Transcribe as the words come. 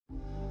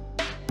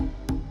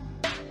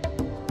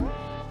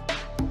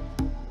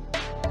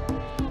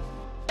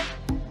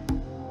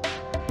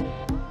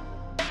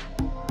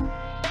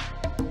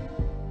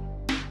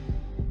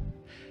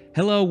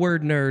Hello,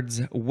 word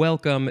nerds.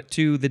 Welcome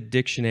to the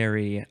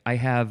dictionary. I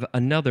have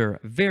another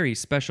very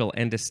special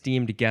and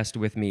esteemed guest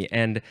with me,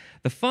 and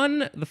the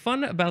fun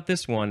about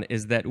this one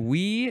is that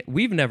we've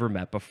never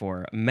met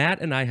before.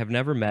 Matt and I have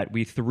never met.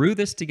 We threw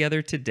this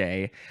together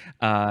today.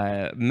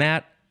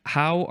 Matt,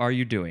 how are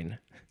you doing?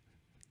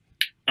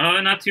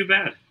 Not too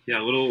bad.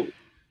 Yeah, a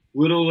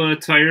little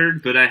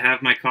tired, but I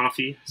have my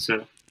coffee,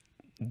 so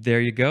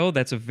There you go.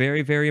 That's a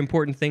very, very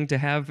important thing to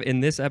have in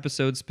this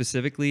episode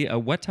specifically.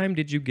 What time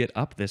did you get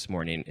up this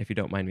morning, if you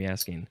don't mind me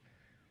asking?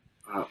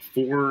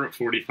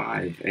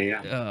 4:45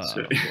 a.m.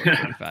 So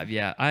 4:45.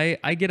 Yeah,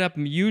 I get up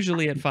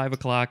usually at 5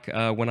 o'clock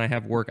when I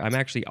have work. I'm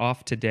actually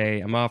off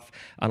today. I'm off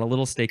on a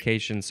little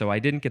staycation, so I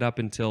didn't get up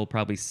until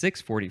probably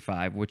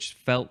 6:45, which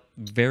felt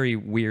very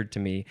weird to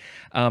me.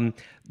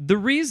 The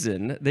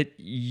reason that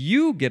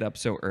you get up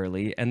so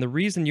early and the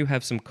reason you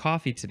have some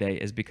coffee today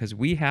is because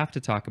we have to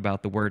talk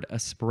about the word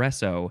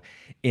espresso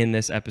in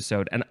this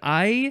episode, and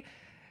I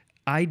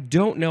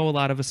don't know a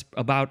lot of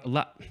about a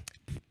lot.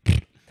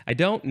 I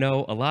don't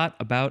know a lot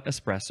about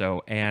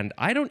espresso, and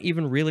I don't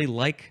even really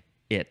like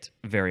it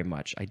very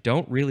much. I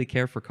don't really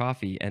care for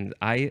coffee, and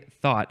I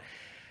thought,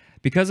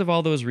 because of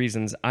all those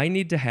reasons, I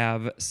need to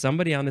have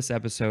somebody on this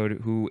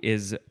episode who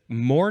is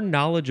more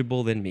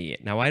knowledgeable than me.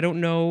 Now, I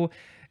don't know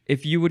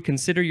if you would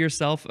consider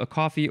yourself a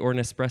coffee or an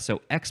espresso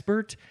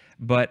expert,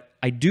 but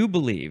I do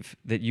believe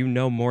that you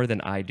know more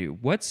than I do.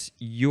 What's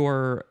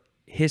your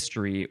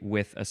history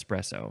with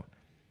espresso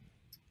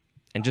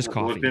and just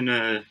well, I've coffee?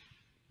 been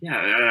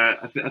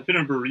I've been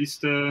a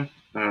barista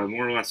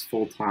more or less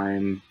full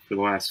time for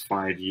the last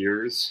 5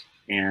 years,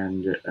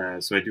 and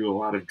so I do a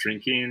lot of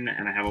drinking,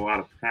 and I have a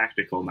lot of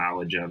practical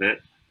knowledge of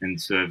it,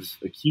 and so I've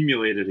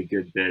accumulated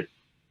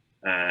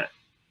uh,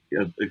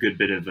 a good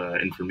bit of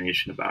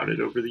information about it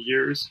over the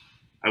years.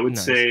 I would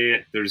Nice.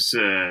 say there's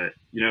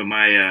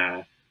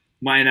my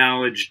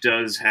knowledge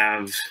does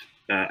have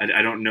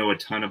I don't know a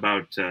ton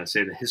about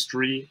say the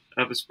history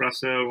of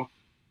espresso,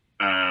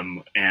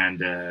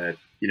 and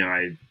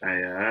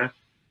I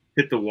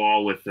hit the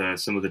wall with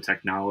some of the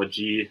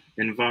technology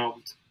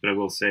involved, but I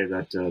will say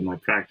that my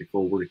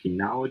practical working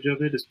knowledge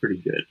of it is pretty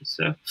good.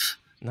 So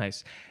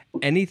Nice.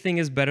 Anything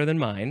is better than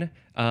mine.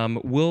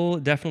 We'll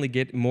definitely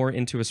get more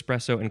into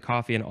espresso and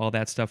coffee and all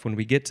that stuff when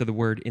we get to the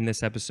word in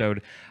this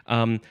episode.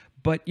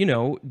 But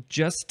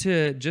just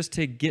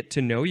to get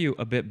to know you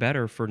a bit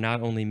better for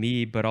not only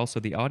me but also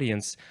the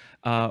audience,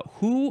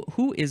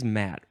 who is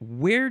Matt?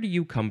 Where do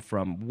you come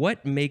from?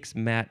 What makes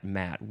Matt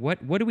Matt?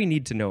 What do we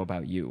need to know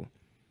about you?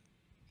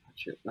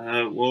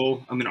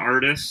 well, I'm an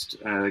artist.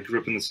 Grew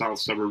up in the south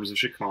suburbs of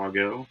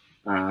Chicago.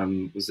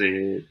 Was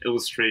a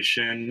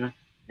illustration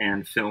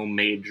and film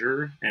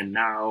major, and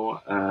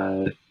now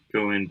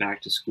going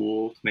back to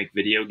school to make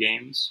video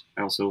games.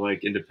 I also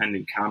like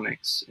independent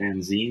comics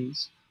and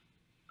zines,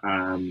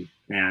 and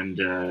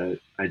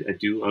I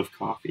do love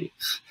coffee.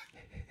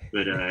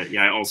 But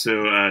yeah, I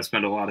also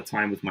spend a lot of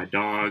time with my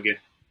dog.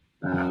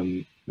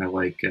 I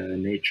like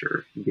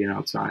nature and being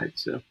outside.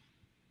 So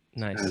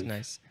Nice, kind of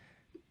nice.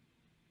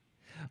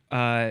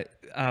 Uh,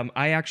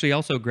 I actually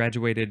also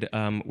graduated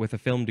with a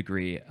film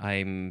degree.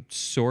 I'm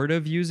sort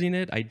of using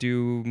it. I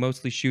do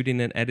mostly shooting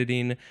and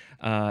editing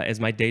as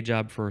my day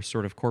job for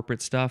sort of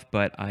corporate stuff,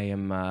 but I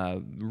am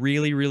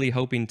really, really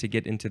hoping to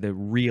get into the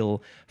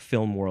real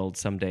film world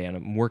someday, and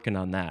I'm working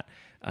on that.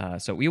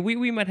 So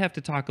we might have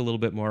to talk a little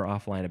bit more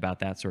offline about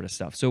that sort of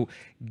stuff. So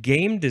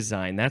game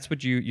design, that's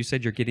what you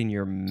said you're getting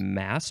your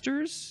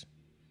master's?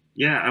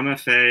 yeah,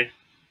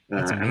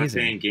 That's MFA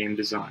amazing. in game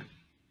design.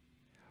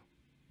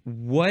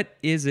 What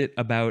is it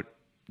about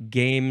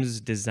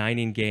games,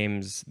 designing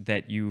games,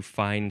 that you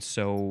find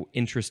so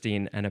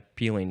interesting and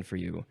appealing for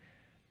you?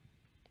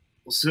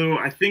 So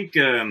I think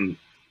I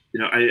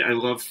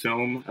love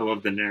film. I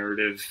love the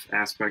narrative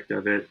aspect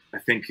of it. I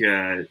think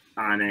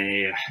on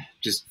a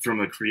just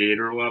from a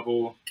creator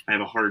level, I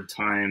have a hard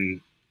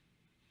time.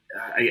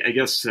 I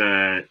guess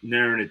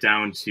narrowing it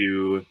down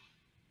to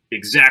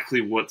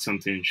exactly what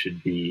something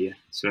should be.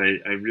 So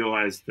I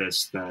realized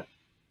this that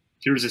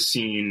here's a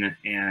scene,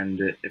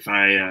 and if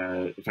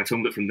I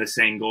filmed it from this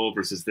angle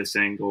versus this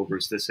angle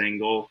versus this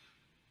angle,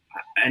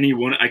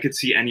 I could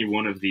see any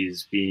one of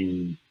these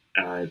being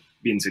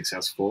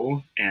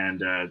successful,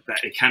 and that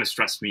it kind of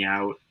stressed me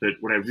out. But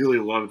what I really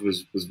loved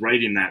was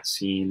writing that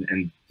scene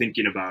and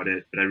thinking about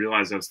it. But I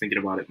realized I was thinking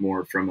about it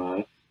more from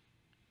a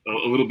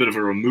little bit of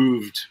a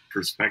removed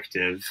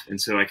perspective, and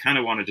so I kind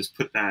of want to just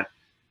put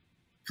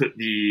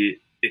the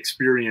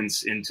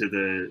experience into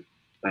the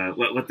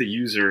let the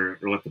user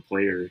or let the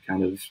player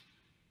kind of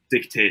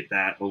dictate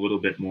that a little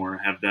bit more,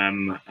 have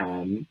them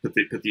put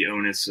the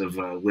onus of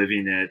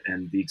living it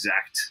and the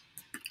exact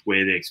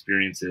way they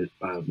experience it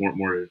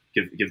more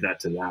give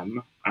that to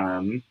them,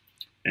 and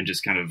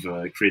just kind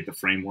of create the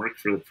framework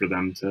for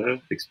them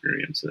to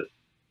experience it.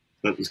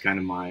 That was kind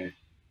of my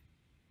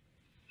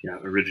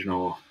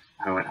original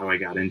how I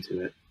got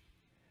into it.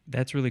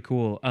 That's really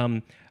cool.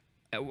 I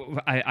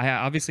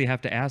obviously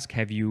have to ask,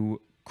 have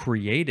you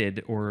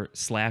created or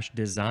slash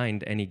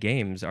designed any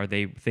games? Are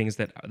they things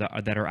that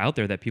are out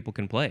there that people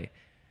can play?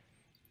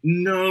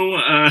 No,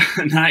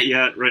 not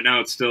yet. Right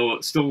now, it's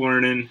still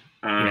learning.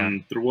 Yeah.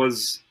 There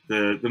was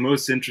the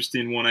most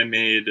interesting one I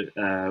made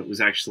was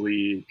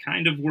actually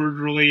kind of word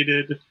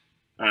related.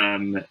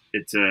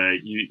 It's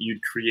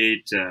you'd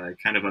create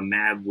kind of a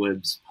Mad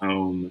Libs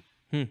poem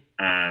Hmm.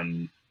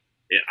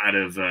 out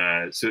of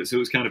so it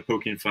was kind of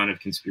poking fun of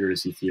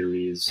conspiracy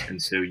theories,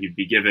 and so you'd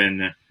be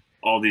given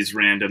all these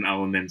random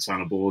elements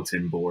on a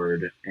bulletin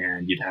board,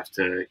 and you'd have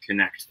to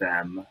connect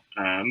them,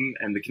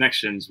 and the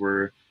connections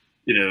were,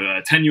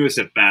 tenuous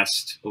at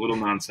best, a little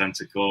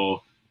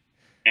nonsensical,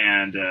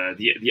 and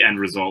the end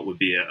result would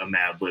be a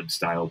Mad Lib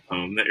style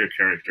poem that your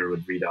character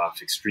would read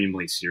off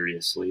extremely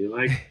seriously,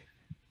 like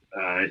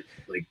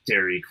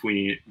Dairy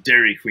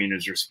Queen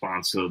is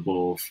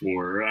responsible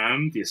for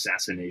the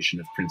assassination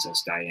of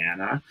Princess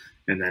Diana,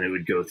 and then it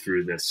would go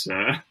through this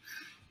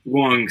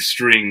long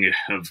string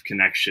of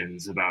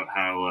connections about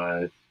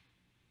how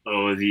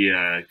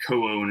the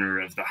co-owner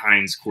of the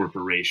Heinz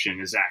Corporation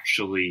is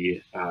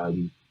actually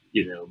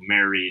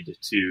married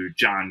to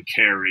John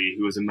Kerry,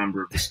 who was a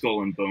member of the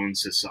Skull and Bone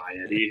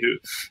Society,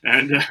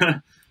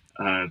 but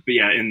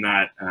yeah, in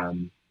that.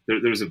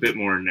 There was a bit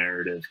more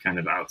narrative kind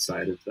of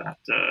outside of that,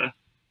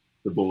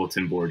 the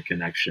bulletin board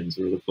connections,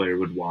 where the player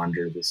would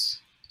wander this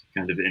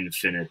kind of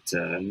infinite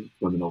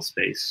liminal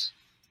space.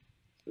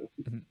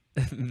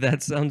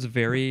 That sounds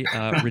very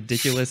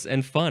ridiculous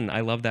and fun. I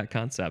love that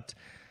concept.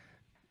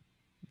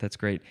 That's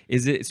great.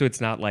 Is it so?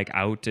 It's not like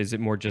out. Is it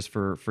more just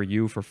for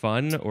you, for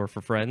fun, or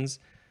for friends?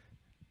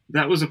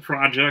 That was a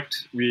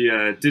project. We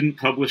didn't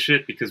publish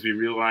it because we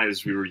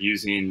realized we were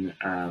using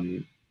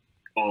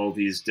all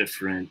these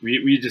different.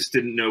 We just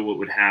didn't know what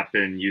would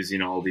happen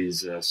using all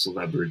these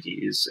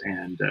celebrities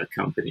and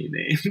company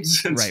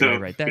names. And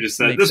right. We just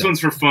said, this one's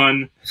for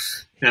fun.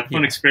 Yeah,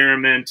 fun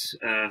experiment.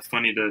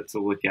 Funny to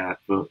look at,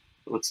 but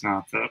let's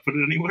not put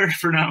it anywhere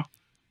for now.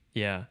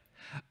 Yeah.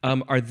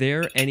 Are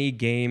there any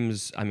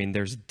games? I mean,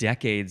 there's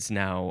decades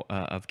now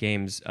of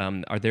games.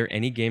 Are there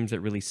any games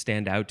that really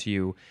stand out to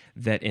you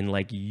that, in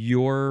like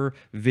your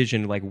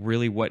vision, like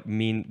really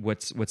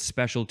what's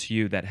special to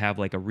you, that have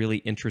like a really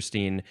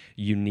interesting,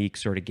 unique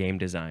sort of game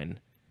design?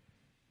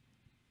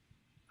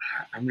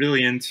 I'm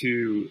really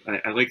into.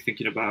 I like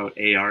thinking about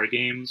AR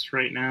games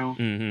right now.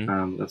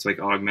 Mm-hmm. That's like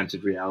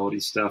augmented reality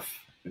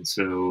stuff, and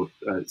so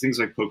things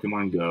like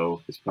Pokemon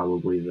Go is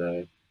probably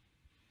the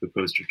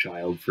poster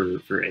child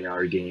for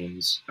AR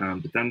games.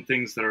 But then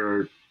things that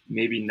are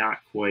maybe not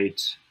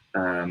quite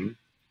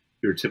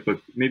your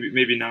typical,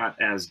 maybe not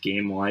as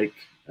game-like,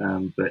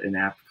 but an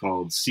app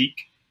called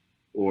Seek,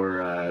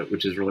 or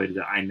which is related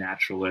to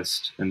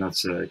iNaturalist, and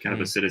that's a kind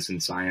of a citizen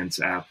science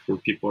app where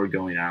people are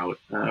going out,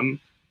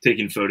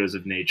 taking photos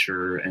of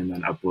nature and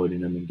then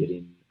uploading them and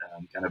getting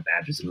kind of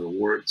badges and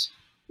rewards.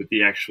 But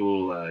the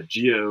actual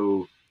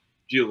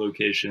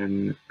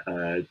geolocation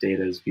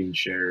data is being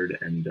shared,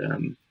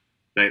 and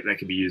that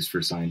could be used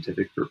for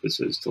scientific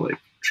purposes to like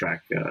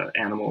track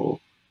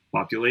animal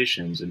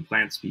populations and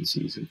plant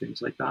species and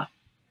things like that.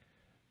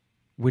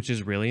 Which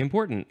is really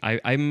important.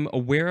 I'm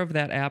aware of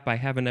that app. I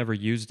haven't ever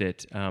used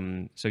it.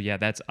 So yeah,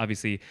 that's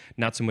obviously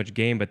not so much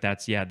game, but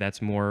that's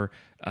more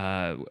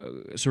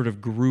sort of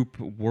group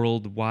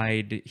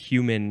worldwide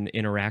human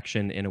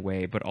interaction in a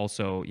way. But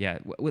also, yeah,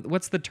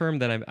 what's the term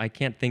that I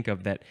can't think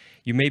of that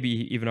you maybe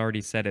even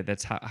already said it?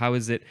 That's how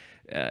is it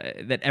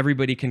that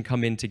everybody can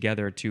come in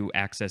together to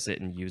access it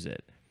and use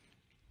it?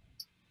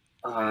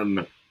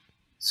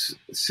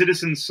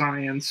 Citizen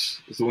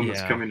science is the one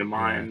that's coming to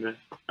mind.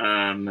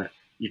 Yeah.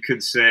 You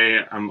could say,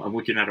 I'm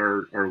looking at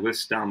our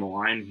list down the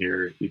line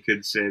here. You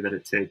could say that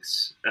it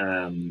takes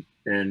a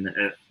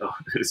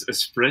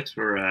sprit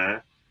or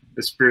a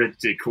spirit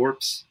de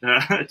corpse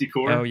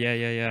decor. Oh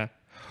yeah.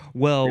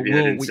 Well, maybe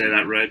I didn't say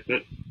that right,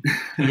 but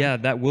yeah,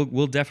 that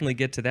we'll definitely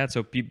get to that.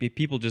 So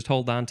people just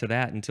hold on to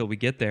that until we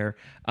get there.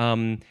 I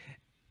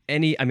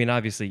mean,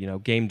 obviously,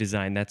 game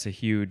design, that's a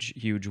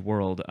huge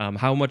world.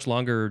 How much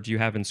longer do you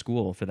have in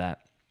school for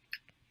that?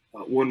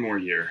 1 more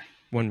year.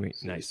 1 week,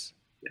 nice.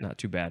 Yeah. Not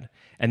too bad.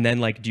 And then,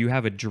 like, do you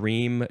have a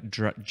dream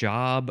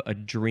job, a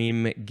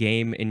dream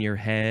game in your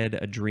head,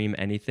 a dream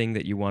anything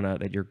that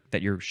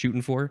you're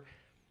shooting for?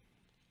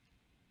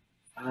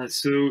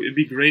 So it'd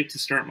be great to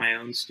start my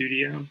own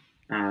studio,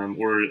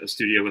 or a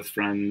studio with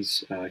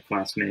friends,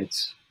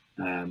 classmates.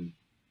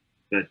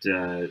 But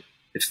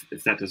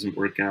if that doesn't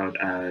work out,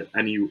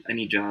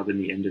 any job in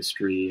the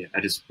industry,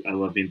 I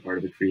love being part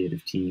of a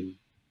creative team.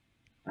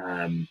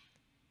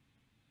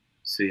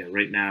 So yeah,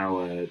 right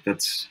now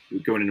that's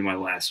going into my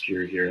last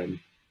year here. I'm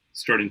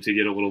starting to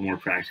get a little more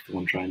practical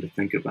and trying to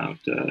think about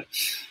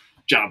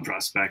job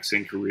prospects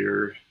and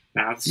career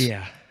paths.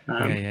 Yeah.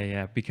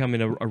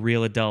 Becoming a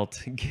real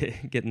adult,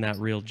 getting that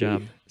real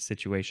job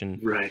situation.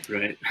 Right.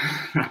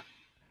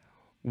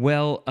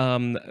 Well,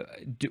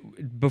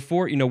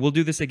 before, we'll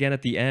do this again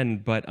at the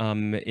end, but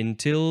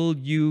until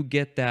you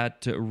get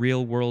that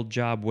real world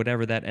job,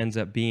 whatever that ends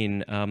up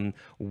being,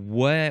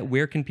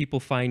 where can people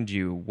find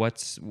you?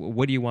 What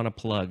do you want to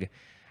plug?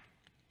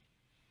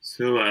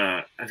 So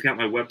I've got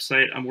my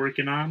website I'm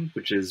working on,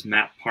 which is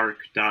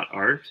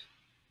mattpark.art.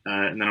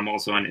 And then I'm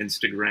also on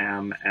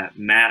Instagram at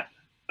Matt,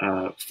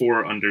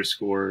 4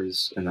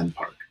 underscores, and then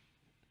Park.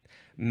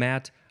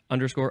 Matt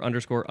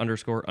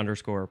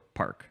 _____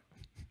 Park.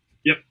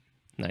 Yep.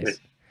 Nice.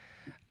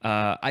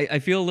 Right. I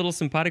feel a little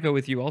simpatico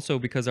with you also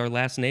because our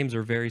last names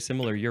are very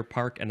similar. You're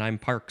Park and I'm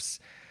Parks.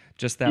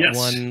 Just that Yes.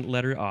 one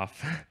letter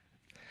off.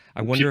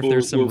 I wonder if People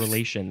there's some will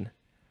relation.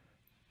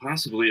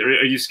 Possibly.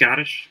 Are you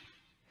Scottish?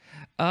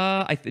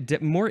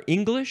 More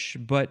English,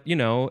 but you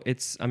know,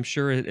 I'm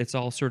sure it's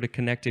all sort of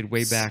connected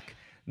way back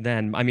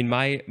then. I mean,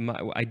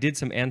 I did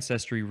some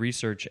ancestry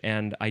research,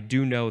 and I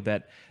do know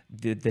that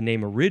the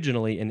name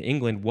originally in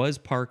England was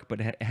Park, but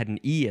had an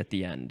E at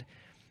the end.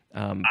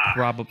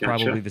 Gotcha.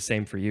 Probably the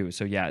same for you.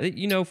 So yeah,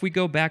 you know, if we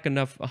go back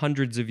enough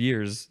hundreds of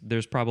years,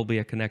 there's probably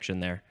a connection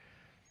there.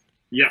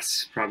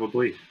 Yes,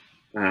 probably.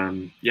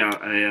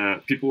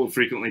 People will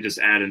frequently just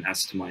add an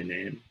S to my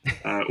name,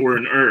 or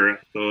an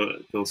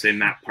They'll say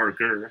Matt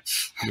Parker.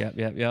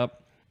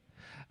 Yep.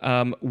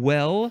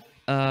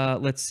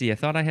 Let's see. I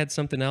thought I had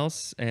something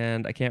else,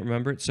 and I can't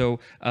remember it. So,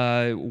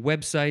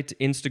 website,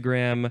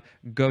 Instagram,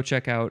 go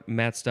check out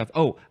Matt's stuff.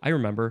 Oh, I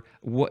remember.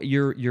 What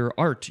your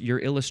art, your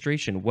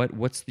illustration.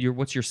 What's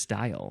your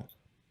style,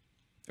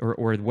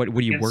 or what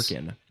do you work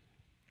in?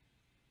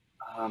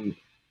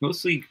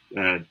 Mostly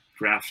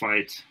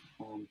graphite.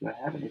 Do I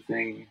have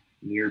anything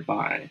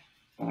nearby?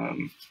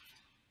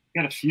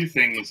 Got a few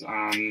things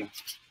on.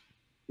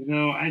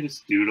 I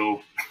just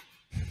doodle.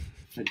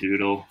 I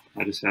doodle.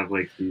 I just have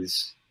like a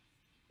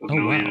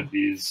million of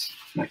these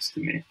next to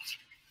me.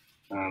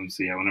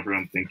 So yeah, whenever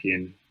I'm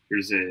thinking,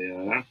 here's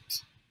a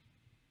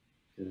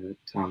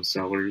Tom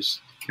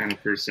Sellers kind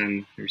of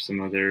person. There's some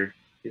other.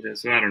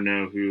 So I don't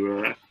know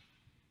who.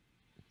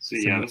 So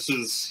yeah,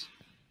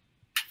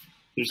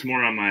 there's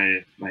more on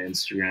my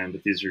Instagram,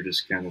 but these are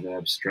just kind of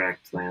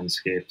abstract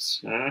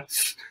landscapes.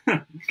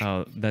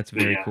 Oh, that's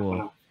very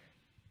cool.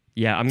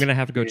 Yeah, I'm gonna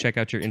have to go check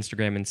out your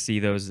Instagram and see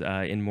those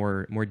in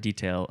more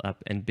detail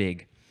up and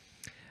big.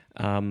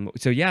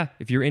 So yeah,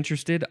 if you're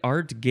interested,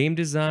 art, game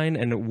design,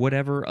 and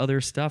whatever other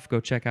stuff,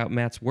 go check out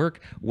Matt's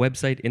work,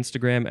 website,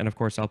 Instagram, and of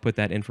course I'll put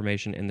that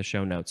information in the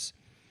show notes.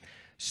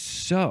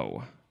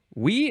 So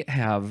we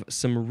have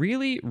some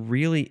really,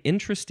 really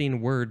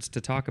interesting words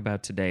to talk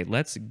about today.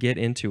 Let's get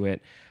into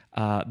it.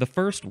 The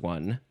first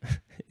one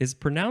is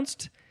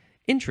pronounced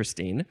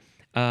interesting.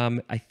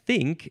 I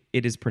think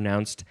it is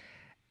pronounced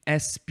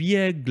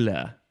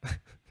espiègle.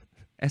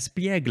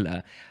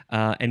 Espiègle.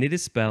 And it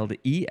is spelled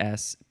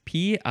Espiegle.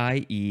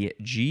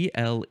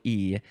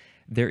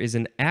 There is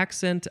an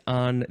accent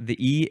on the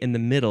E in the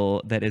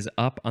middle that is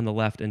up on the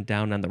left and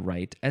down on the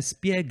right.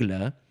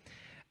 Espiègle.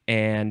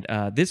 And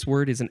this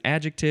word is an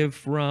adjective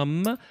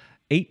from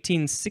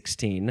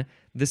 1816.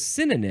 The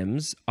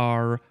synonyms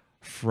are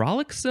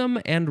frolicsome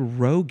and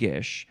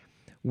roguish,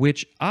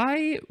 which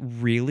I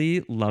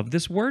really love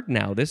this word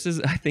now. This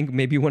is, I think,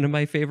 maybe one of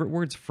my favorite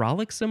words.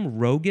 Frolicsome,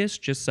 roguish,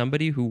 just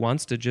somebody who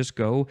wants to just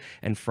go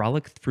and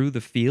frolic through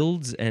the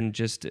fields and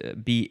just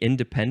be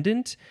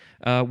independent.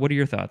 What are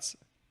your thoughts?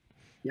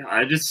 Yeah,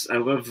 I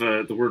love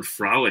the word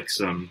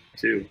frolicsome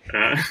too.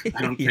 I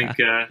don't think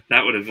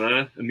that would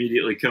have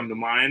immediately come to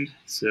mind.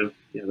 So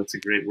yeah, that's a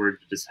great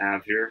word to just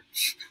have here.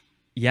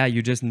 Yeah,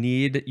 you just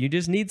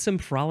need some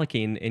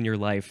frolicking in your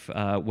life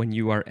when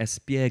you are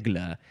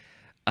espiègle.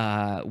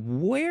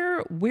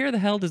 Where the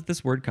hell does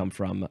this word come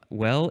from?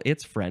 Well,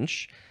 it's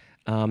French.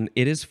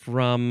 It is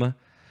from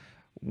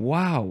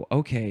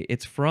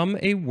it's from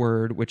a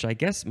word which I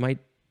guess might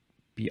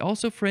be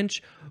also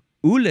French,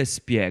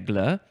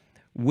 oulespiègle.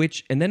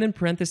 And then in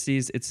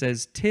parentheses, it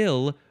says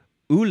till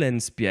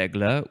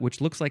Eulenspiegel,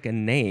 which looks like a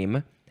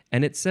name,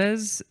 and it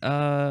says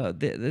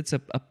it's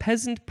a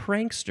peasant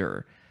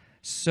prankster.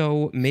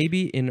 So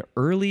maybe in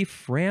early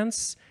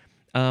France,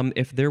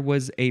 if there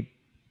was a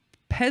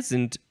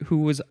peasant who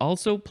was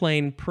also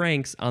playing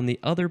pranks on the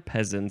other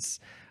peasants,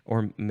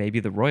 or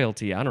maybe the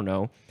royalty, I don't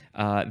know,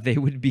 they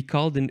would be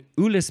called an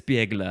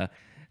Eulespiegel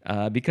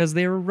because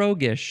they are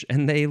roguish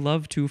and they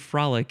love to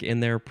frolic in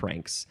their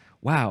pranks.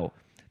 Wow.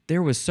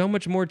 There was so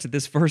much more to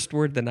this first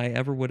word than I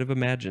ever would have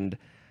imagined.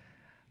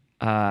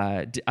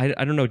 I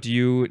don't know. Do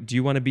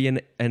you want to be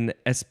an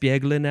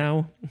espiègle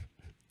now?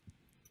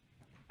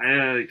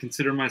 I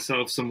consider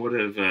myself somewhat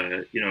of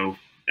at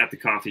the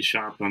coffee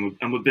shop. I'm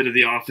a bit of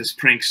the office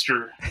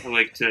prankster. I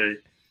like to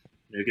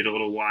get a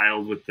little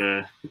wild with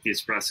the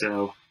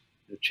espresso,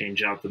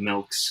 change out the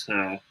milks,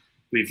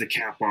 leave the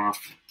cap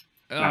off.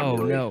 Oh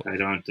really. No, I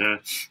don't.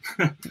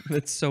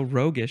 That's so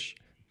roguish.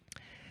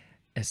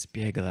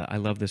 Espiègle. I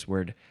love this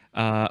word.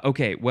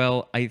 Okay,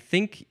 well, I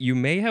think you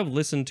may have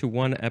listened to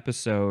one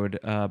episode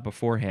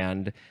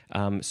beforehand,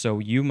 so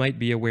you might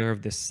be aware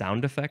of this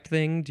sound effect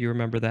thing. Do you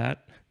remember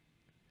that?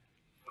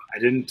 I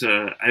didn't.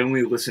 I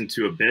only listened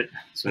to a bit,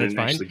 so That's I didn't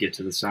fine. actually get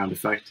to the sound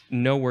effect.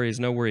 No worries,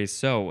 no worries.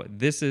 So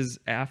this is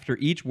after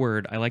each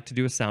word, I like to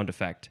do a sound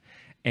effect,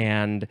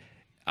 and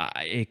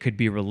It could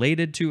be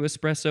related to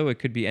espresso. It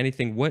could be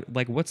anything.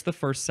 What's the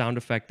first sound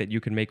effect that you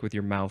can make with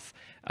your mouth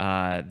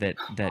that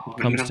Oh,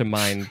 comes no. to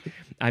mind?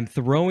 I'm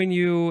throwing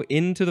you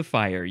into the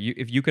fire.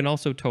 If you can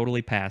also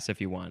totally pass if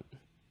you want.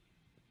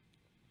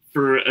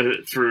 For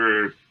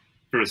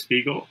a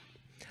Spiegel.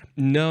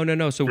 No, no,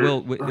 no. So For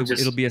it'll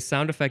just be a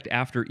sound effect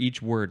after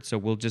each word. So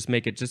we'll just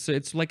make it just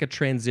it's like a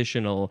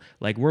transitional.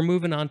 Like we're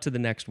moving on to the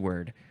next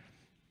word.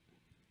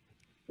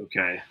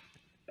 okay.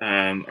 All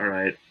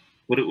right.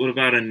 What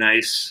about a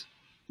nice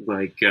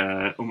like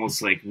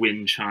almost like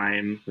wind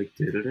chime like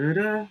da da da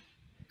da?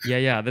 Yeah,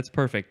 yeah, that's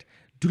perfect. Okay.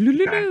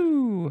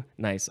 Doo-loo-loo-loo.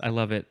 Nice. I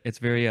love it. It's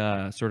very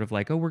sort of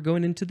like, oh, we're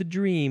going into the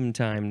dream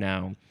time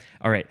now.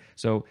 All right.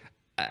 So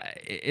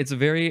it's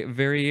very,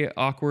 very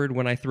awkward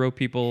when I throw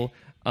people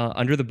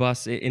under the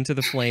bus into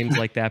the flames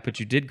like that, but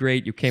you did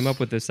great. You came up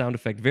with this sound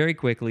effect very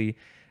quickly.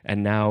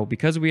 And now,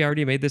 because we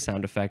already made the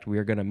sound effect, we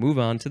are going to move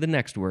on to the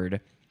next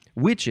word,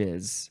 which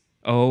is,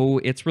 oh,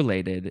 it's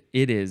related.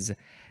 It is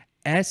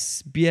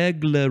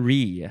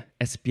espièglerie.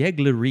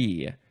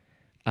 Espièglerie.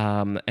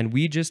 And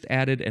we just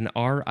added an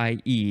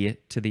RIE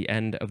to the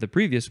end of the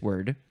previous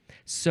word.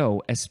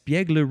 So,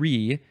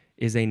 espièglerie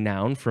is a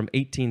noun from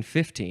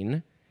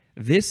 1815.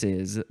 This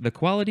is the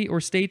quality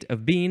or state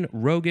of being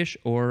roguish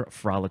or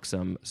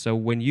frolicsome. So,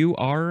 when you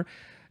are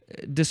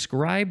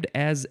described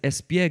as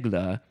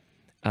espiègle,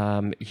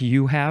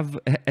 you have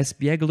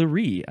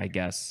espièglerie, I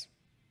guess.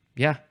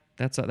 Yeah,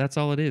 that's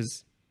all it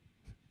is.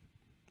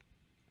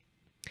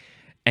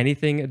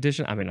 Anything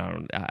additional? I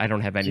mean, I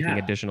don't have anything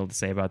Yeah. additional to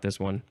say about this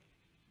one.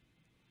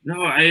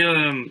 No,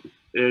 I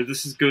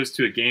this goes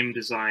to a game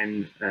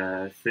design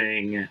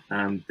thing.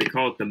 They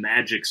call it the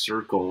magic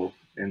circle,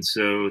 and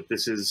so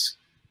this is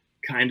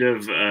kind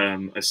of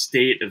a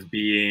state of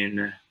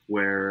being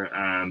where,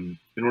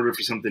 in order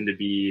for something to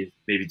be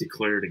maybe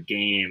declared a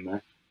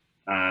game,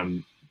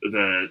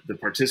 the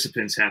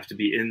participants have to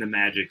be in the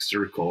magic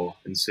circle.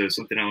 And so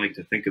something I like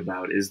to think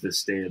about is the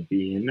state of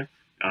being,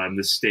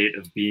 the state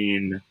of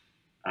being,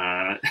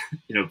 uh,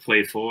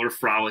 playful or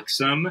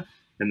frolicsome,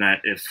 and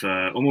that if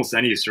almost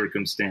any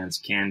circumstance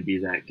can be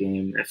that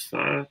game if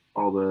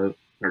all the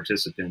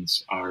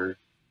participants are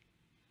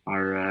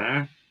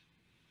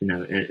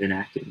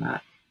enacting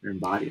that or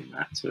embodying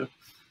that. So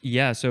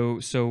Yeah, so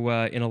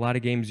in a lot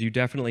of games, you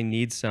definitely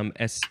need some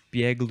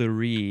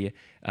espièglerie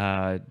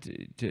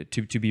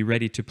to be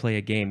ready to play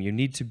a game. You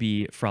need to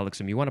be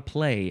frolicsome. You want to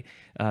play.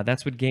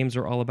 That's what games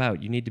are all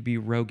about. You need to be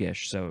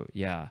roguish. So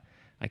yeah,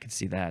 I can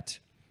see that.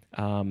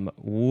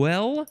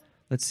 Well,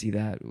 let's see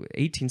that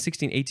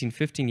 1816,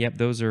 1815. Yep,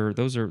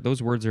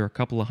 those words are a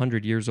couple of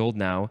hundred years old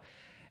now.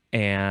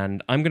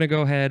 And I'm gonna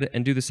go ahead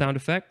and do the sound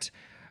effect,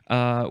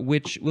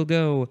 which will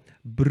go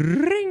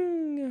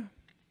bring.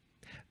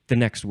 The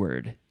next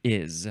word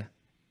is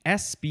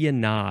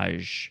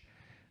espionage.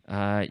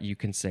 You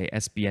can say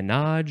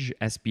espionage,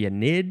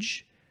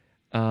 espionage.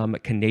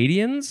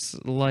 Canadians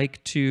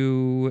like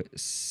to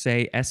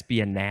say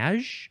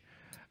espionage.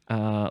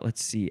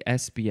 Let's see,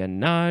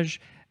 espionage,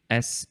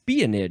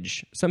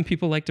 espionage. Some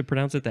people like to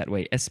pronounce it that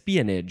way,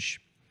 espionage.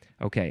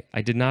 Okay,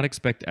 I did not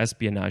expect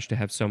espionage to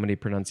have so many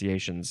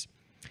pronunciations.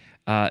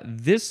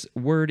 This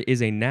word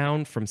is a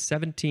noun from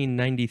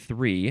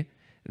 1793.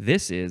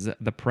 This is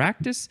the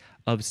practice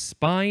of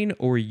spying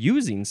or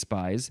using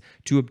spies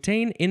to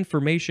obtain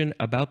information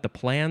about the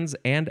plans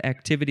and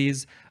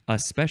activities,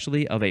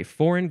 especially of a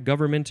foreign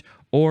government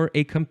or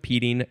a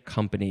competing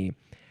company.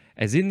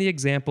 As in the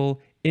example,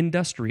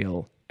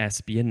 industrial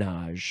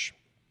espionage.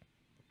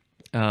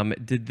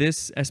 Did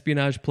this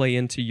espionage play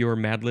into your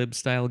Mad Lib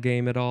style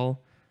game at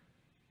all?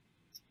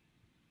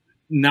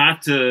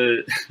 not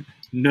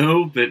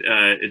no, but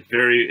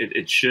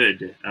it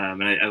should.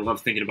 And I love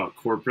thinking about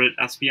corporate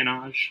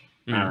espionage.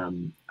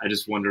 Mm. I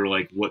just wonder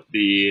like what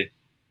the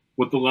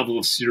level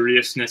of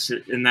seriousness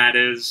in that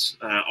is,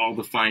 all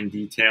the fine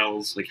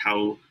details, like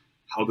how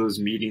those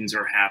meetings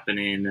are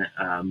happening,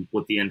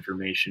 what the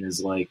information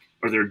is like.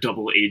 Are there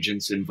double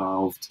agents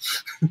involved?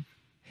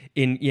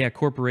 In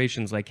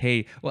corporations like,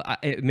 hey, well,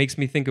 it makes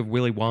me think of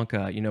Willy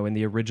Wonka, in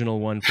the original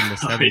one from the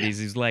Oh, 70s. yeah.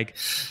 He's like,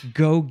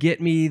 go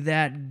get me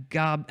that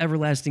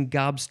everlasting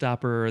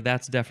gobstopper.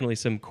 That's definitely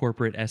some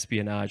corporate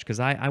espionage because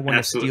I want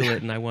to steal Absolutely.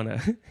 it and I want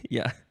to,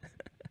 yeah.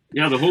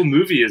 Yeah, the whole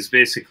movie is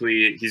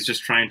basically he's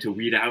just trying to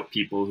weed out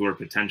people who are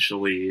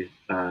potentially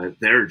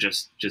there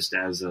just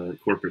as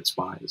corporate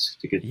spies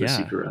to get the Yeah,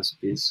 secret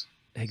recipes.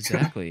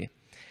 exactly.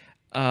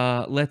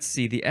 Let's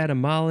see. The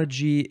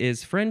etymology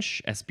is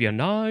French,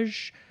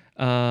 espionnage,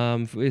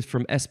 is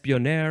from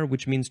espionner,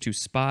 which means to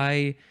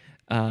spy.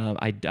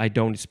 I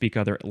don't speak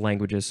other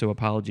languages, so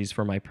apologies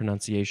for my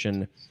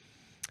pronunciation.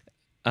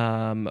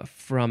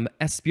 From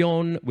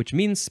espion, which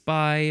means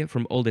spy,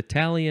 from Old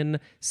Italian,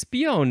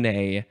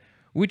 spione,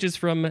 which is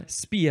from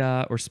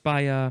spia or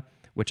spia,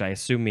 which I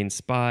assume means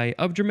spy,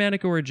 of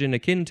Germanic origin,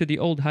 akin to the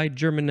Old High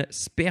German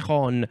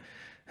spion,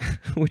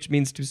 which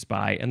means to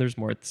spy, and there's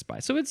more to spy.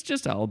 So it's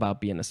just all about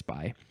being a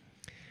spy.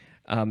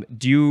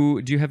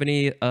 Do you have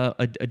any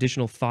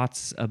additional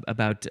thoughts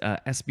about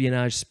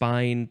espionage,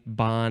 spying,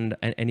 Bond,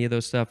 and any of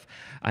those stuff?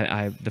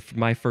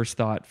 My first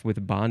thought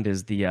with Bond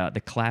is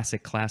the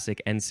classic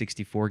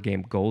N64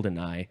 game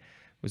GoldenEye.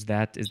 Is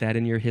that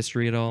in your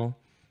history at all?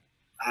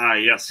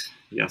 Yes.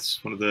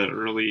 One of the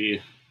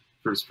early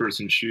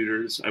first-person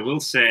shooters. I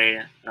will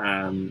say,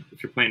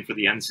 if you're playing for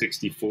the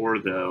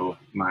N64, though,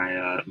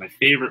 my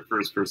favorite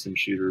first-person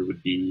shooter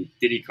would be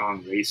Diddy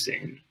Kong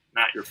Racing.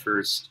 Not your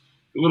first.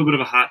 A little bit of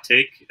a hot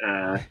take,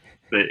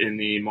 but in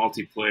the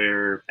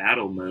multiplayer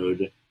battle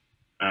mode,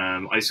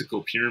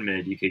 Icicle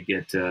Pyramid, you could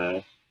get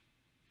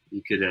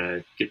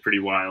pretty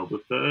wild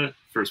with the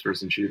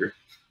first-person shooter.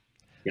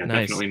 Yeah,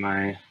 Nice.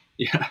 definitely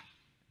yeah.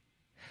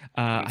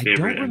 My I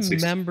favorite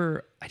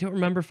N64. I don't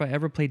remember if I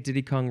ever played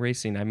Diddy Kong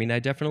Racing. I mean, I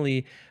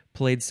definitely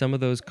played some of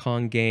those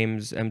Kong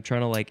games. I'm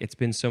trying to like. It's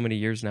been so many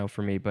years now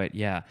for me, but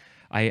yeah,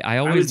 I I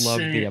would always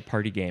loved the say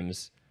party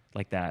games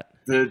like that.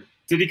 the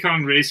Diddy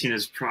Kong Racing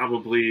is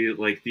probably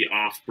like the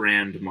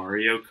off-brand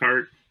Mario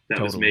Kart. That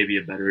was Totally.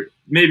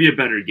 maybe a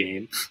better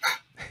game.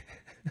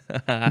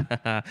 Yeah,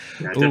 Oh,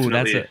 that's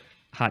definitely. a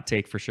hot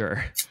take for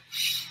sure.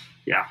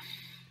 Yeah,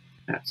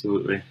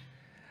 absolutely.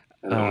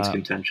 That one's Uh,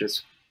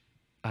 contentious.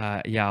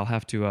 yeah, I'll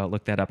have to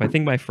look that up. I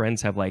think my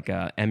friends have like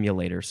a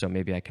emulator, so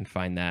maybe I can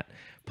find that,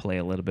 play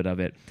a little bit of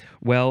it.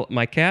 Well,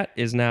 my cat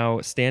is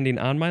now standing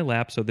on my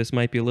lap, so this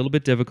might be a little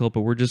bit difficult,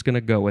 but we're just gonna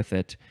go with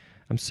it.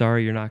 I'm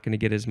sorry you're not gonna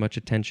get as much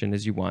attention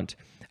as you want.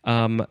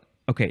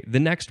 Okay, the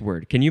next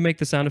word. Can you make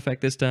the sound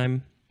effect this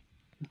time?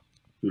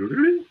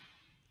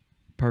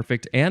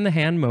 Perfect. And the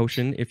hand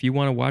motion. If you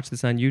want to watch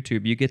this on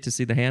YouTube, you get to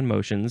see the hand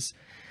motions.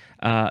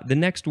 The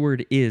next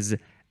word is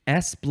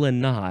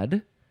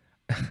esplanade,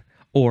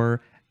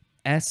 or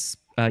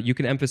you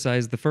can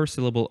emphasize the first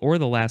syllable or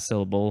the last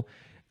syllable,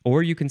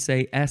 or you can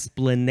say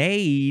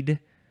esplanade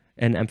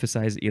and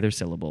emphasize either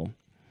syllable.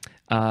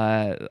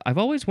 I've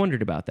always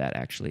wondered about that,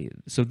 actually.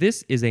 So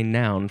this is a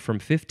noun from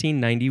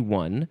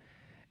 1591.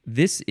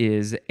 This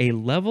is a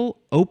level,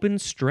 open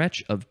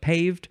stretch of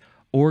paved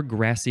or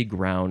grassy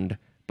ground,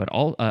 but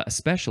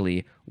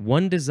especially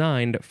one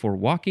designed for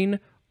walking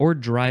or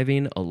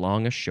driving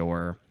along a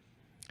shore.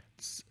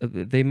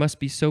 They must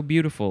be so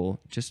beautiful.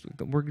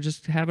 We're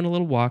just having a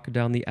little walk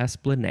down the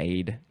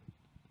esplanade.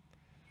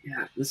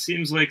 Yeah, this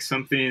seems like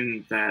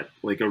something that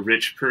like a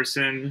rich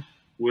person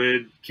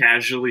would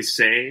casually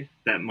say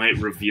that might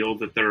reveal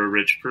that they're a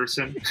rich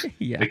person.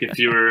 Yeah. Like if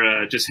you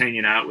were just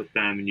hanging out with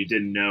them and you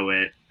didn't know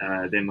it,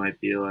 they might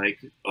be like,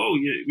 "Oh,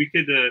 yeah, we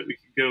could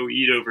go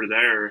eat over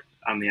there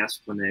on the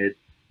Esplanade,"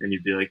 and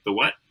you'd be like, "The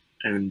what?"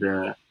 And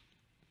that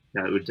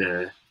would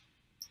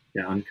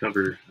yeah,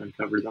 uncover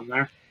them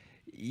there.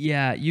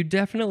 Yeah, you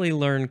definitely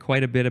learn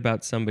quite a bit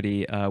about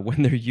somebody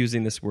when they're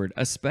using this word,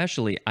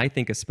 especially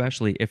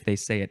if they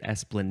say it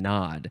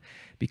esplanade,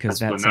 because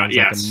that Esplanade,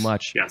 sounds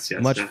like a yes,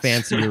 yes. much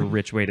fancier,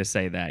 rich way to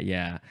say that.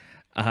 Yeah.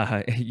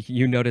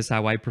 You notice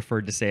how I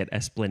preferred to say it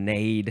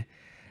esplanade.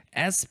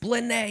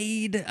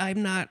 Esplanade.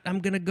 I'm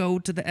going to go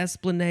to the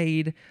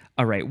esplanade.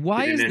 All right.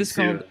 Why Getting is this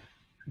into called?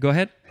 Go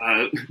ahead.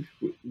 uh,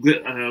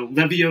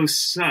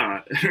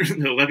 Leviosa,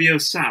 no,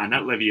 Leviosa,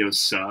 not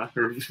Leviosa,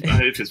 or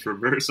if it's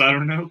reverse, I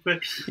don't know.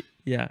 But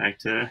Yeah. back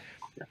to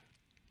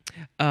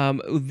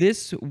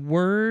This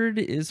word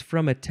is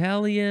from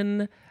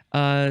Italian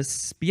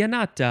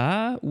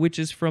spianata, which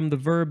is from the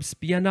verb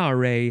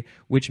spianare,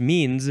 which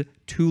means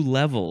to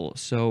level.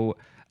 So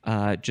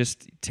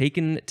just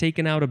taking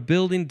out a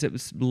building, to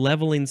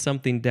leveling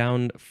something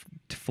down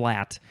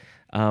flat.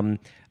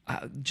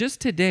 Just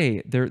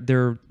today,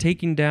 they're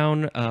taking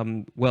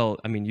down. Well,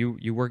 I mean,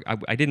 you work.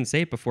 I didn't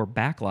say it before.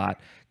 Backlot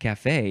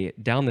Cafe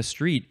down the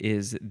street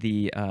is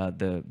the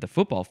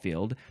football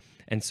field,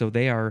 and so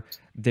they're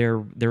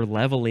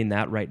leveling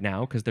that right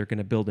now because they're going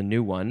to build a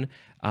new one.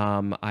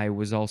 I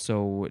was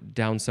also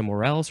down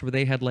somewhere else where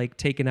they had like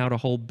taken out a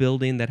whole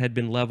building that had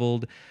been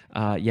leveled.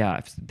 Yeah,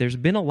 there's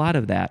been a lot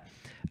of that.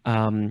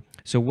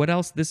 So what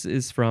else? This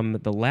is from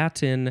the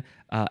Latin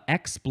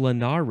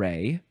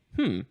explanare.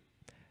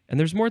 And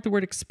there's more at the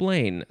word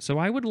explain. So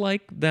I would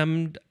like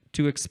them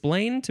to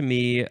explain to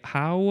me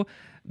how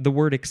the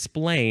word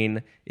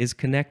explain is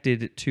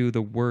connected to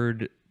the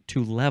word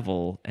to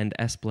level and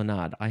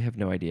esplanade. I have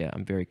no idea.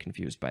 I'm very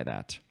confused by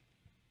that.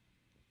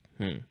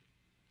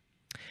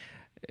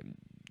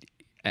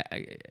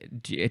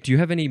 Do you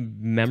have any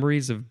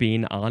memories of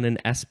being on an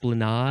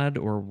esplanade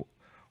or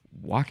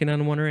walking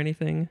on one or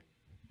anything?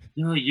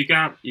 no, you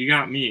got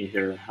me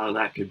here. How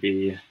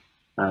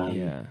um,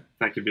 Yeah.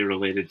 that could be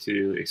related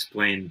to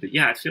explain. But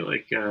yeah, I feel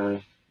like yeah,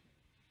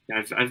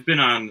 I've been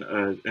on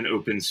an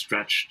open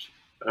stretch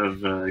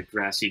of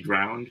grassy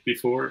ground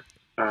before,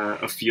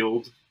 a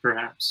field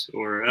perhaps,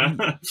 or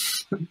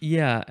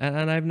Yeah,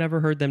 and I've never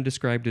heard them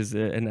described as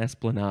an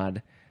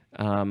esplanade.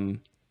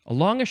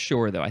 Along a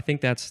shore, though, I think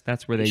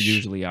that's where they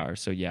usually are.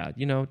 So yeah,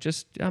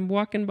 just I'm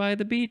walking by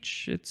the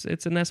beach. It's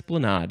an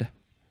esplanade.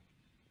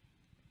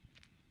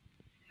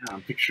 yeah,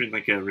 I'm picturing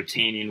like a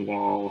retaining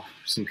wall,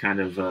 some kind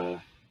of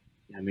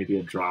yeah, maybe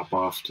a drop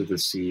off to the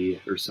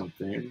sea or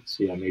something.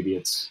 So yeah, maybe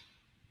it's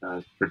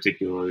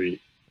particularly.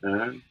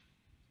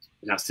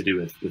 It has to do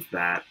with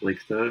that. Like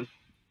the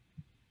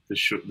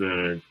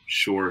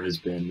shore has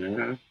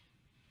been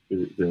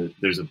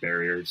there's a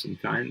barrier of some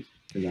kind,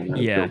 and then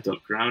Yeah. built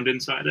up ground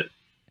inside it.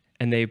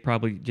 And they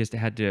probably just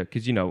had to,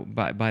 because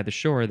by the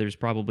shore there's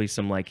probably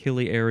some like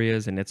hilly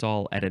areas and it's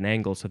all at an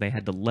angle, so they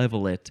had to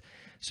level it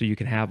so you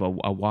can have a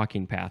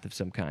walking path of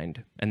some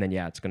kind, and then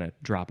it's gonna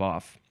drop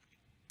off.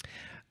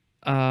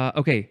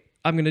 Okay,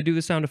 I'm gonna do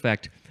the sound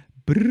effect.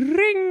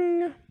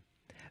 Bring.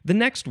 The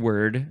next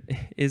word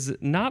is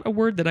not a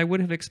word that I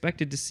would have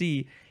expected to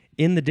see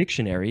in the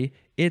dictionary.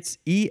 It's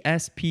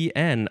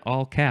ESPN,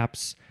 all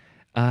caps.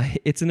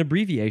 It's an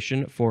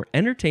abbreviation for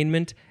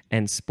Entertainment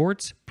and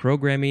Sports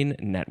Programming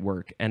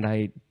Network. And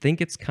I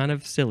think it's kind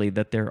of silly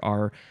that there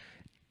are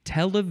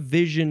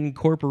television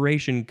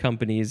corporation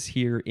companies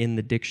here in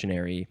the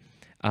dictionary.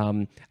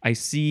 I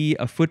see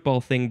a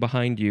football thing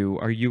behind you.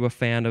 Are you a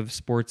fan of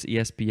Sports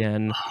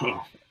ESPN?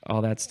 Oh,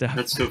 All that stuff?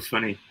 that's so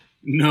funny.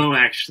 No,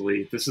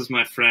 actually, this is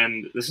my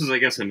friend. This is, I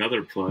guess,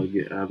 another plug.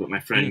 But my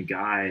friend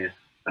Guy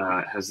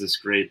has this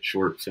great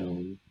short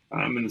film,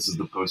 and this is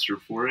the poster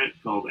for it,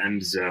 called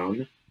End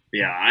Zone.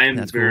 Yeah, I am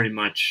That's very cool.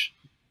 much.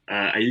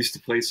 I used to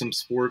play some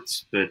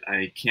sports, but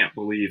I can't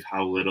believe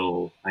how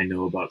little I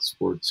know about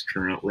sports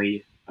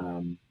currently.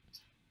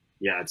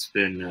 Yeah, it's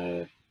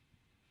been.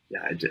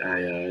 Yeah,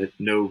 I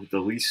know the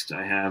least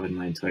I have in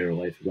my entire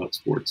life about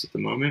sports at the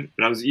moment.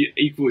 But I was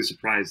equally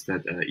surprised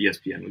that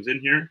ESPN was in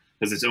here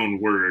as its own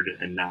word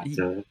and not.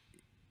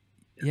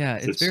 Yeah,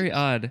 it's very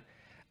odd.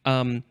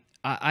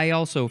 I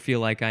also feel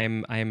like I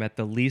am at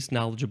the least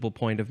knowledgeable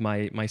point of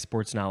my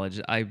sports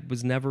knowledge. I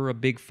was never a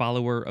big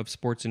follower of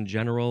sports in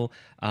general,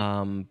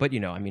 but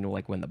I mean,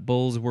 like when the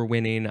Bulls were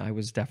winning, I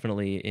was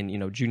definitely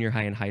in junior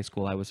high and high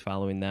school. I was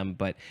following them,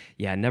 but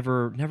yeah,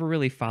 never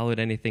really followed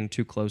anything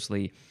too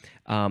closely.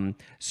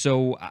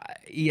 So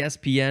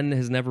ESPN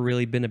has never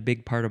really been a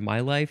big part of my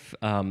life.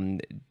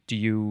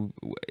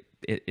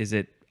 Is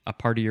it a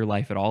part of your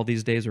life at all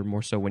these days, or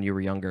more so when you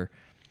were younger?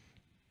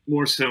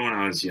 More so when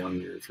I was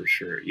younger, for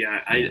sure. Yeah,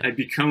 Yeah. I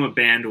become a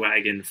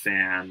bandwagon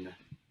fan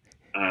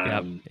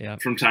Yep.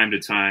 Yep. from time to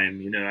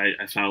time.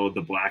 I followed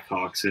the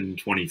Blackhawks in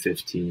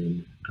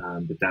 2015,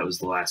 but that was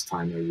the last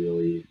time I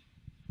really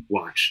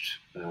watched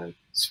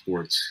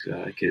sports,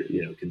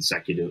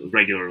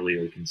 regularly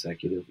or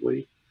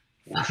consecutively.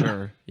 For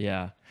sure.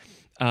 Yeah.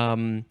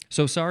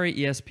 So sorry,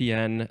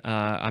 ESPN.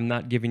 I'm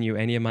not giving you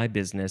any of my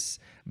business,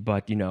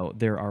 but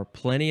there are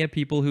plenty of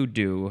people who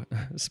do.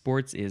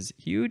 Sports is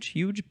huge,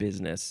 huge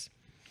business.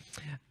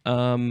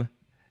 Um,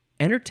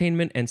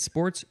 Entertainment and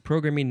Sports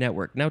Programming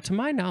Network. Now, to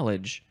my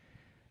knowledge,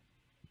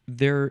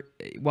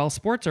 while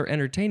sports are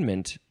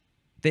entertainment,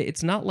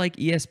 it's not like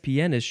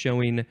ESPN is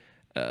showing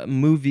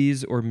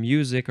movies or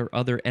music or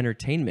other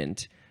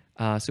entertainment.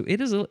 So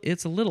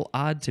it's a little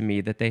odd to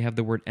me that they have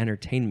the word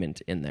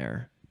entertainment in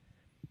there.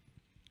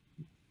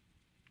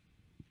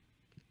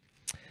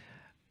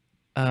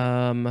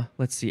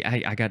 Let's see.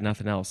 I got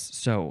nothing else.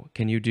 So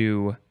can you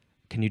do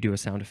a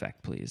sound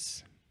effect,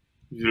 please?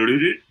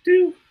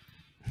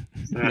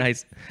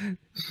 Nice.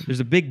 There's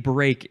a big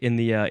break in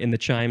the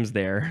chimes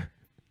there.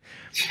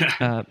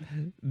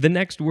 The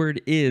next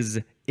word is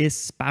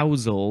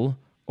espousal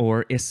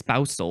or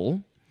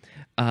espousal.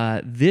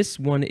 This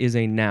one is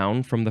a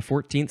noun from the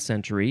 14th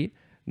century.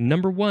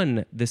 Number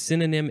one, the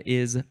synonym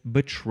is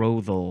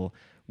betrothal,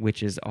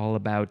 which is all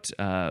about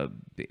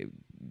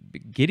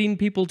getting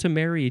people to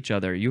marry each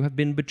other. You have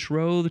been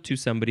betrothed to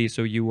somebody,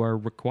 so you are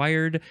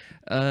required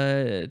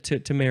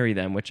to marry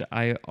them, which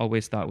I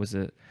always thought was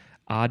a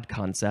odd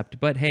concept.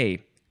 But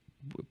hey,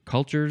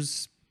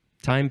 cultures,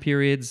 time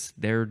periods,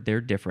 they're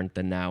different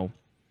than now.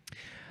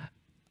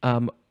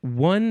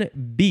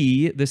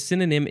 1B, the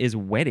synonym is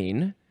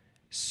wedding.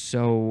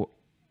 So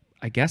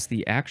I guess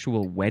the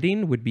actual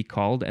wedding would be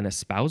called an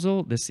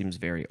espousal. This seems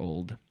very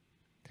old.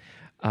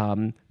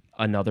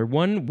 Another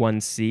one,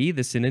 1C,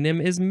 the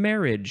synonym is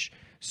marriage.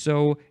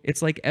 So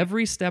it's like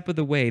every step of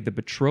the way, the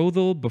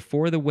betrothal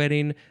before the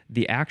wedding,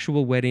 the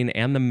actual wedding,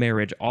 and the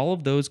marriage, all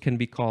of those can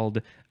be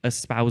called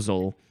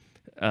espousal.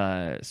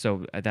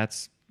 So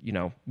that's,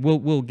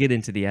 we'll get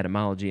into the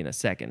etymology in a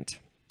second.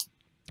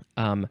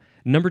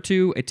 Number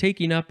two, a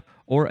taking up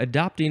or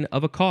adopting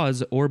of a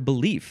cause or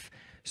belief.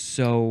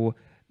 So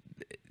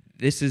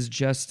this is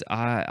just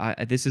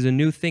this is a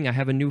new thing. I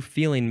have a new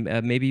feeling.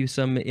 Maybe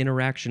some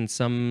interaction,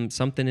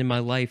 something in my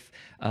life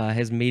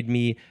has made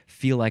me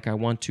feel like I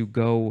want to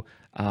go.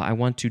 I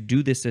want to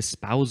do this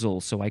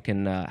espousal so I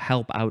can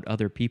help out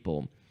other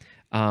people.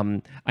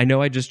 I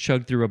know I just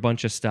chugged through a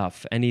bunch of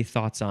stuff. Any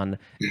thoughts on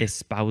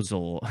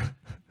espousal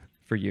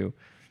for you?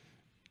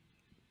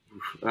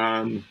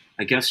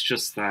 I guess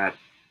just that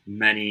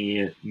many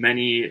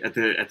at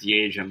the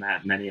age I'm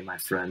at, many of my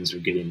friends are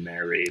getting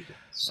married.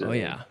 So Oh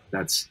yeah.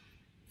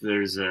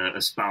 There's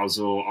a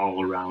spousal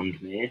all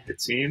around me,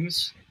 it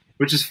seems,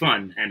 which is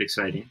fun and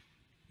exciting.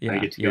 Yeah, I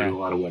get to go to a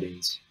lot of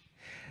weddings.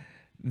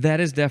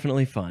 That is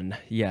definitely fun.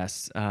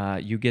 Yes,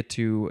 you get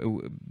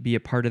to be a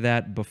part of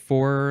that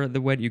before the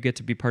wedding. You get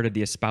to be part of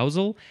the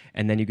espousal,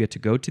 and then you get to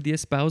go to the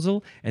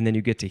espousal, and then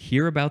you get to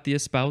hear about the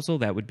espousal.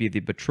 That would be the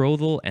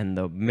betrothal and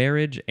the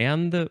marriage,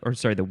 and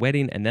the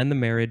wedding, and then the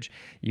marriage.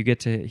 You get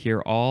to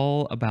hear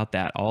all about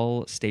that,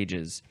 all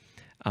stages.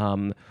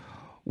 Um,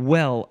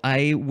 well,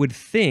 I would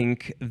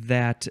think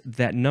that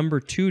that number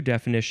two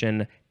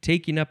definition,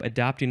 taking up,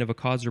 adopting of a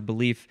cause or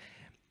belief,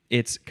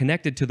 it's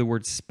connected to the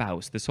word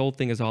spouse. This whole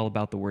thing is all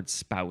about the word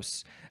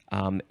spouse.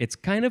 It's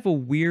kind of a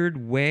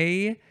weird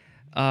way.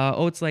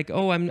 It's like,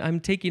 oh, I'm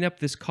taking up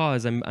this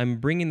cause. I'm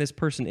bringing this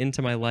person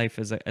into my life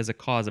as a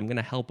cause. I'm going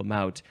to help them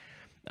out.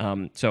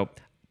 So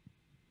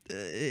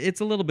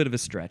it's a little bit of a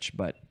stretch,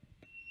 but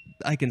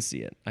I can see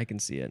it. I can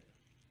see it.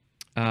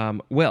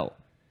 Well,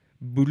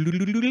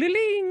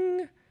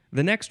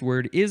 the next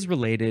word is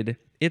related.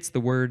 It's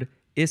the word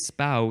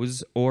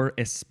espouse or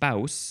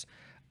espouse.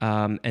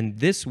 And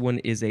this one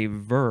is a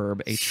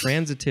verb, a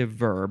transitive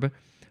verb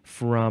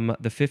from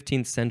the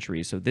 15th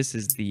century. So this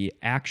is the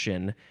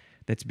action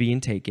that's being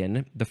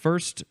taken. The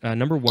first,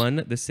 number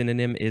one, the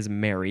synonym is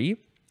marry.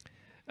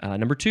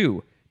 Number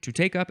two, to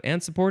take up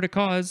and support a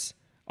cause,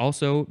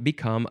 also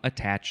become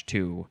attached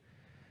to.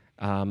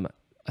 A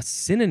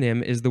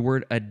synonym is the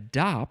word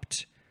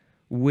adopt,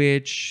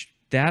 which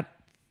that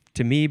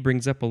to me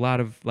brings up a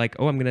lot of like,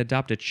 oh, I'm going to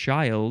adopt a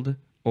child,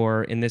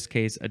 or in this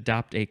case,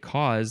 adopt a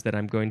cause that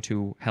I'm going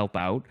to help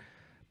out,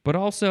 but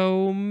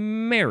also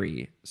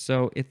marry.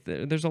 So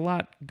there's a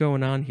lot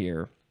going on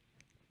here.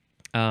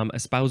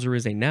 Espouser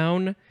is a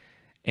noun,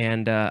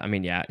 and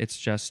it's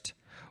just,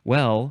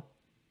 well,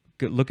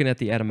 looking at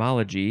the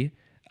etymology,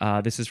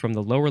 this is from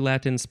the Lower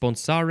Latin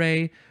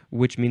sponsare,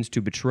 which means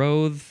to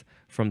betroth,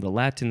 from the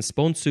Latin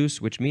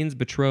sponsus, which means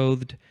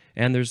betrothed,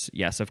 and there's,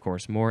 yes, of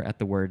course, more at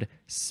the word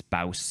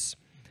spouse.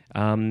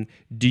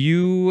 Do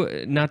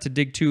you, not to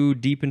dig too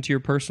deep into your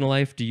personal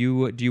life, do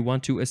you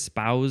want to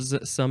espouse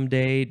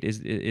someday?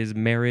 Is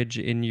marriage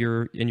in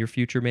your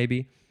future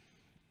maybe?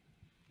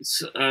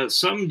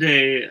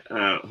 Someday,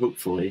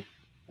 hopefully.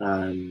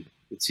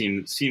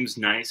 It seems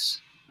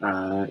nice.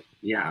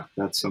 Yeah,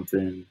 that's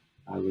something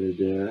I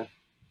would.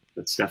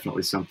 That's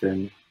definitely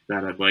something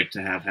that I'd like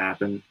to have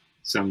happen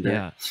someday.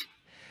 Yeah.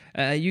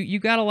 You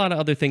got a lot of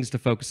other things to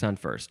focus on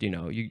first.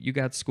 You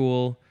got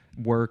school,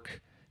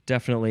 work.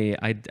 Definitely,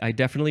 I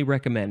definitely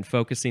recommend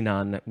focusing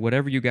on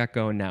whatever you got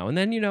going now, and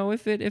then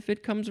if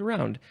it comes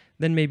around,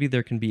 then maybe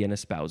there can be an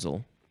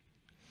espousal.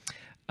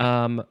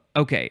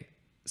 Okay,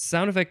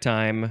 sound effect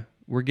time.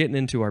 We're getting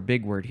into our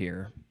big word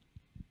here.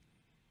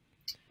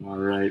 All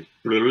right,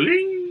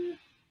 bling.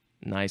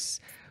 Nice.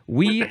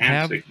 We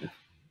have.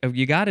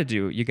 You got to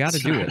do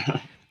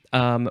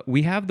it.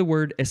 We have the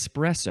word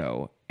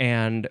espresso.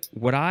 And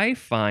what I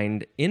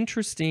find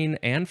interesting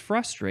and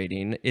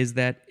frustrating is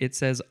that it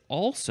says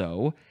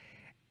also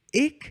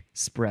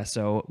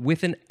espresso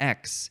with an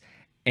X.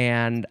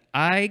 And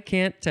I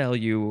can't tell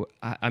you,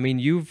 I mean,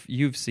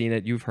 you've seen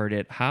it, you've heard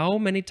it, how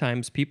many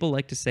times people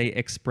like to say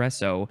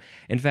espresso.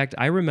 In fact,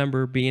 I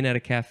remember being at a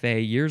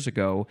cafe years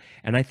ago,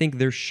 and I think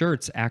their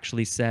shirts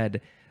actually said,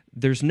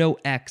 there's no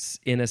X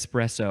in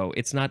espresso.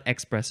 It's not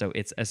espresso,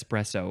 it's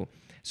espresso.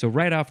 So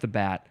right off the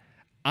bat,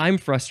 I'm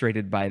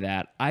frustrated by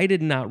that. I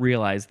did not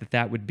realize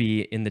that would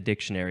be in the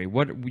dictionary.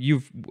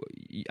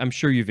 I'm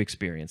sure you've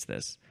experienced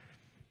this.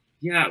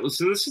 Yeah,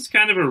 so this is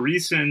kind of a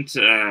recent,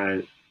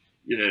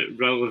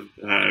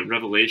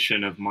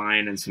 revelation of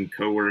mine and some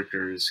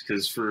coworkers.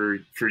 Because for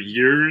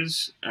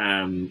years,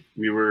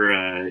 we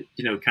were,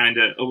 kind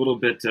of a little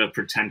bit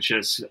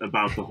pretentious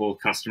about the whole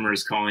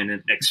customers calling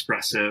it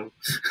espresso.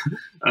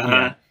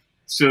 Yeah.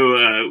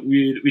 So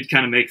we'd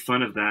kind of make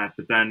fun of that,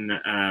 but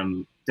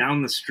then.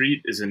 Down the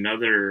street is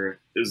another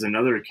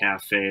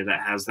cafe that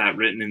has that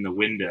written in the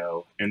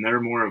window, and they're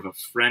more of a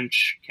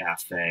French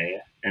cafe.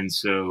 And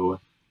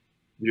so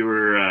we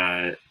were,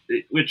 I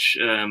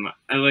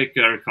like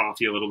our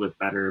coffee a little bit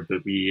better,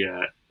 but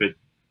but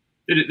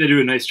they do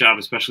a nice job,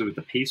 especially with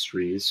the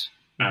pastries.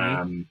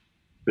 Mm-hmm.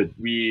 But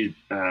we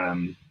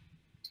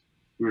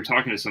were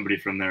talking to somebody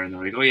from there, and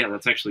they're like, "Oh yeah,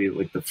 that's actually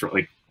like the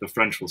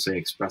French will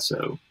say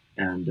espresso,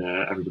 and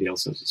everybody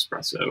else says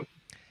espresso."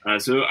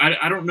 So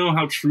I don't know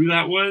how true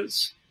that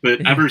was,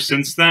 but ever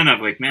since then, I'm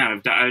like, man,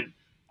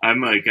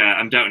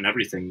 I'm doubting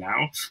everything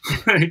now.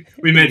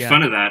 We made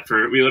fun of that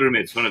we literally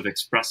made fun of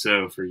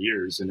espresso for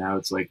years, and now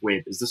it's like,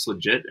 wait, is this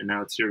legit? And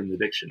now it's here in the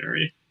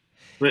dictionary.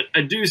 But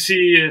I do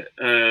see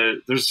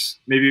there's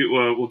maybe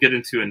we'll get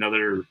into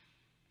another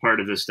part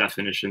of this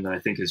definition that I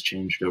think has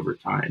changed over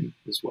time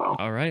as well.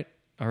 All right.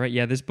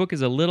 Yeah, this book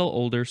is a little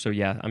older, so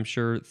yeah, I'm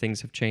sure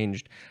things have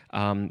changed.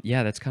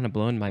 Yeah, that's kind of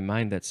blowing my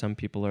mind that some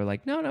people are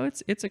like, no,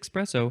 it's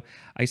espresso.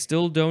 I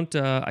still don't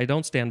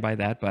stand by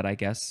that, but I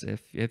guess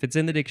if it's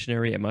in the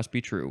dictionary, it must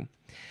be true.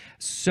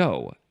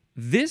 So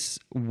this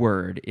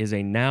word is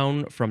a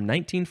noun from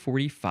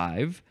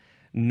 1945.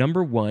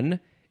 Number one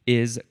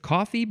is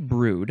coffee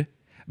brewed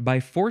by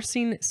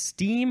forcing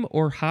steam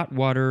or hot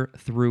water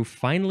through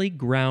finely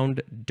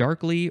ground,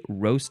 darkly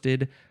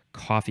roasted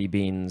coffee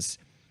beans.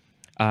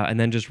 And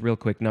then just real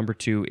quick, number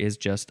 2 is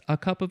just a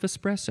cup of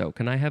espresso.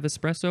 Can I have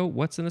espresso?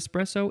 What's an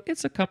espresso?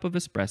 It's a cup of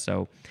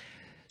espresso.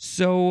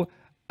 So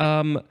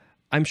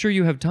I'm sure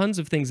you have tons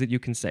of things that you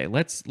can say.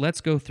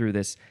 Let's go through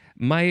this.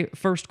 My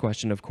first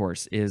question, of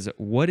course, is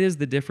what is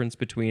the difference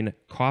between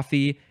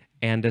coffee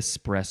and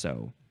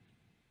espresso?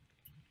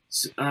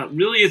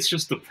 Really, it's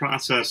just the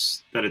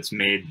process that it's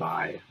made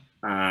by.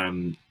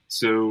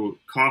 So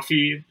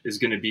coffee is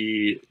going to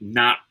be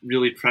not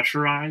really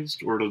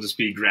pressurized, or it'll just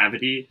be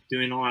gravity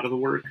doing a lot of the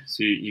work.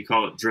 So you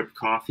call it drip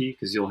coffee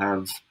because you'll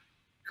have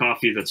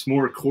coffee that's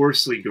more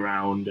coarsely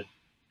ground,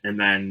 and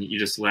then you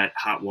just let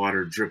hot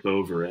water drip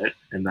over it,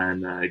 and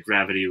then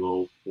gravity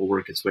will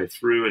work its way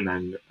through, and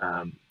then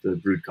the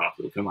brewed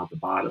coffee will come out the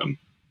bottom.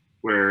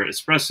 Where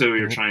espresso,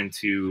 you're trying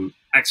to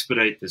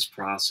expedite this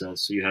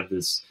process. So you have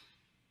this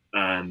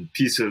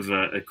piece of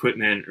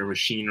equipment or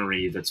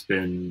machinery that's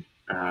been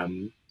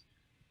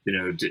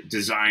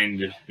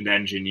designed and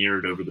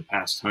engineered over the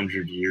past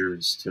 100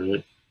 years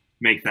to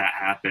make that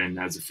happen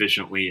as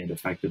efficiently and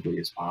effectively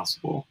as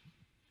possible.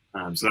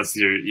 So that's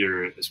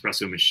your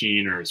espresso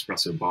machine or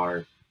espresso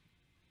bar.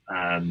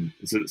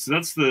 So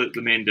that's the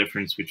main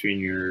difference between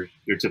your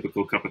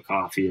typical cup of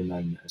coffee and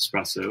then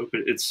espresso.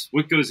 But it's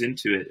what goes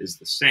into it is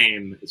the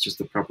same. It's just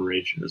the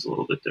preparation is a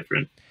little bit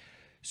different.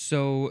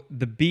 So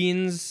the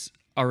beans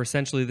are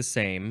essentially the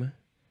same.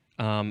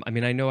 I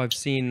mean, I know I've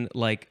seen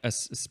like a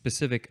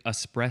specific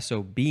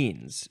espresso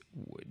beans.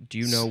 Do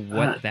you know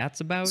what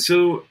that's about?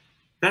 So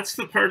that's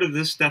the part of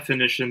this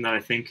definition that I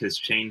think has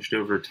changed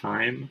over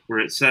time, where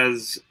it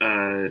says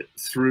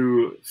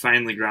through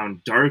finely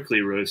ground, darkly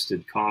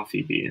roasted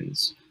coffee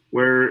beans,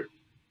 where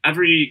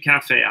every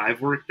cafe I've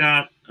worked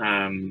at,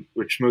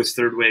 which most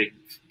third wave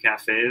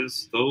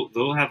cafes,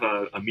 they'll have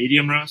a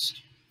medium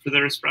roast for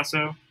their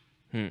espresso.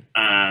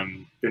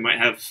 They might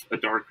have a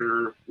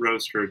darker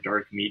roast or a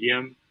dark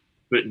medium.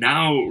 But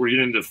now we're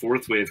getting into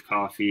fourth wave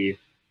coffee.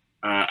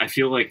 I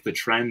feel like the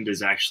trend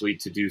is actually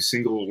to do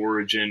single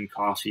origin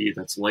coffee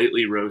that's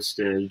lightly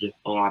roasted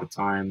a lot of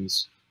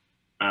times,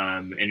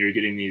 and you're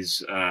getting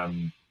these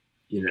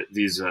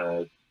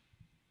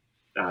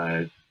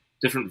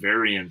different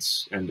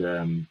variants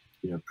and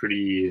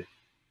pretty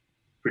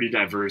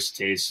diverse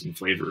tastes and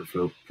flavor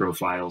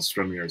profiles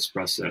from your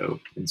espresso.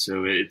 And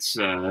so it's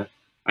I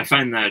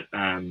find that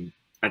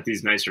at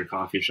these nicer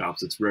coffee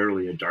shops, it's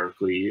rarely a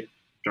darkly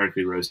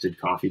roasted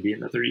coffee bean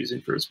that they're using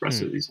for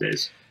espresso these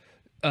days.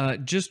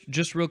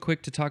 Just real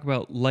quick to talk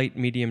about light,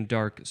 medium,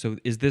 dark. So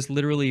is this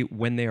literally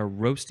when they are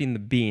roasting the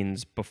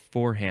beans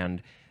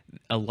beforehand?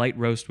 A light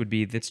roast would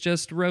be that's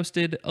just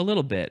roasted a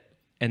little bit,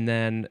 and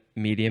then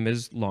medium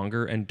is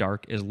longer and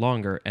dark is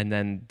longer, and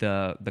then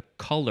the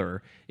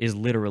color is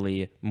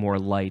literally more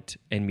light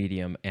and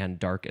medium and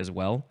dark as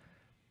well.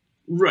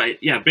 Right.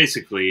 Yeah.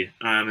 Basically.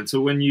 And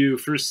so when you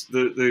first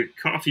the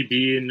coffee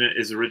bean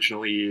is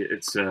originally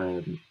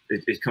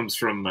it comes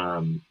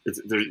from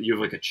you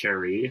have like a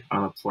cherry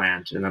on a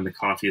plant, and then the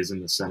coffee is in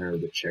the center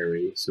of the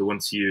cherry. So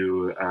once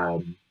you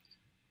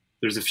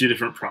there's a few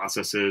different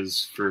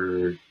processes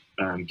for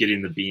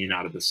getting the bean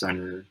out of the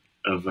center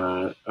of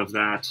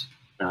that.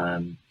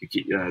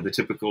 The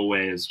typical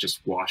way is just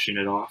washing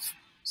it off.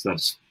 So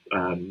that's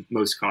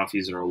most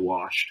coffees are a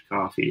washed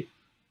coffee.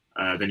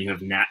 Then you have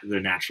the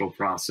natural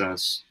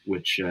process,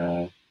 which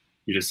you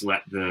just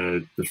let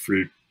the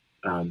fruit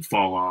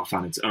fall off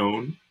on its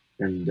own,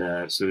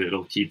 and so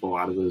it'll keep a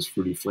lot of those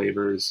fruity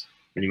flavors.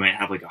 And you might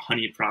have like a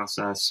honey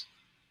process,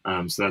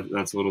 so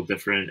that's a little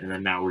different. And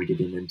then now we're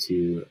getting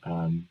into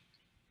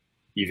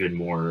even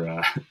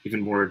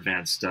more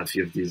advanced stuff.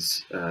 You have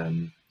these.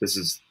 This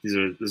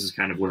is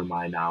kind of where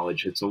my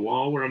knowledge hits a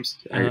wall, where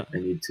I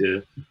need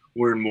to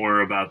learn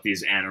more about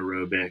these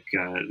anaerobic,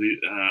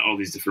 all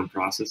these different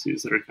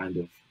processes that are kind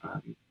of,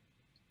 on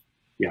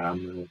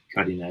the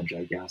cutting edge,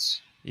 I guess.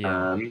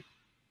 Yeah.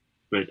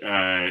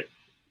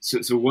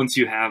 So once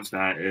you have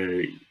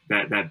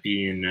that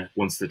bean,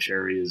 once the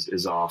cherry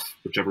is off,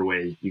 whichever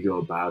way you go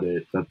about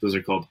it, those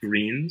are called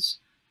greens.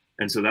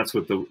 And so that's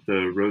what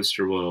the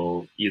roaster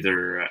will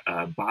either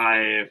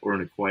buy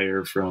or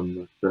acquire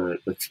from the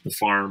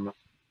farm,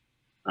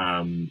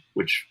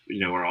 which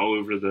are all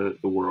over the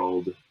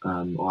world.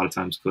 A lot of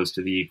times close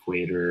to the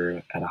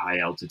equator at a high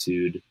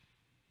altitude.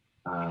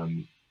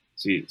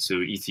 So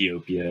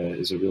Ethiopia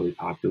is a really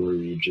popular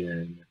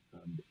region.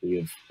 We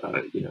have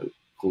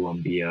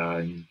Colombia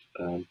and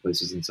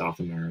places in South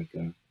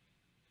America.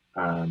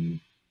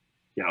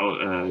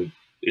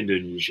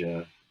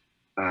 Indonesia.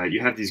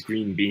 You have these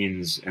green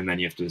beans, and then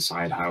you have to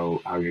decide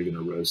how you're going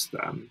to roast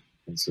them.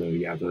 And so,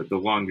 the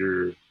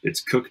longer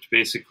it's cooked,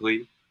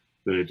 basically,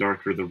 the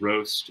darker the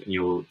roast, and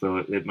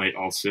it might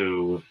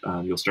also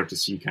you'll start to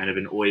see kind of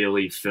an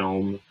oily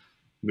film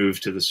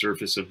move to the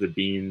surface of the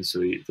beans,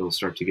 so they'll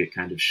start to get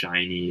kind of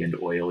shiny and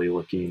oily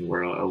looking.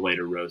 Where a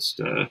lighter roast,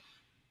 I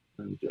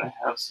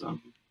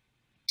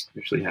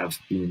actually have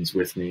beans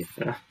with me.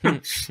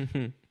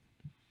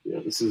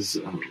 This is.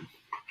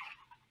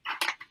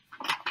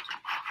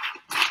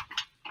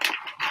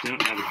 I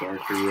don't have a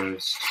darker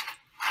roast.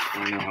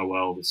 I don't know how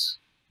well this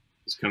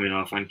is coming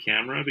off on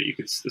camera, but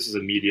this is a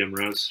medium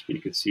roast.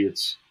 You could see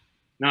it's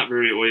not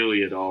very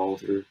oily at all.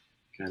 They're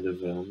kind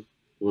of a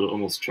little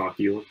almost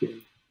chalky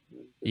looking.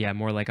 Yeah,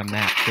 more like a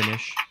matte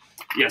finish.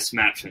 Yes,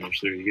 matte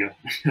finish. There you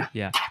go.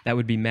 Yeah, that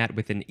would be Matt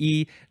with an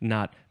E,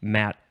 not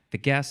Matt the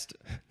guest.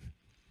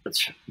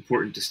 That's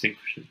important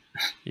distinction.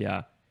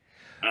 Yeah.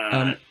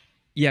 Uh,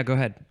 Yeah, go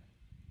ahead.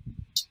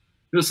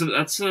 no, so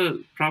that's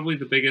probably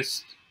the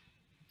biggest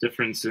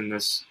difference in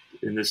this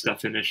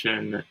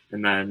definition,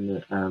 and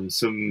then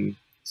some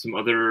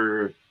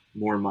other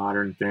more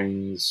modern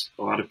things.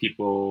 A lot of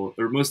people,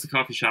 or most of the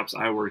coffee shops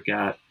I work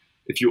at,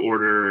 if you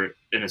order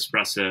an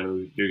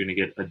espresso, you're going to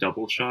get a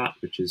double shot,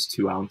 which is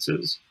 2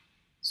 ounces.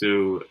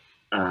 So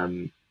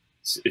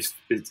if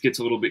it gets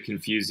a little bit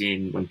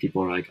confusing when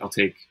people are like, I'll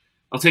take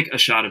a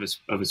shot of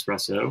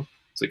espresso.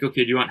 It's like,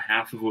 okay, do you want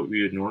half of what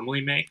we would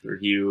normally make, or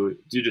do you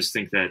just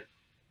think that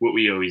what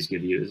we always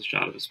give you is a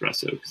shot of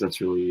espresso, because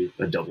that's really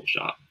a double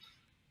shot?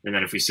 And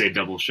then if we say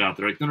double shot,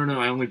 they're like, no,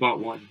 I only bought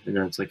one. And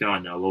then it's like, oh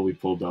no, well, we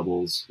pull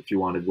doubles. If you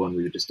wanted one,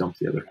 we would just dump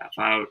the other half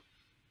out.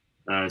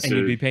 And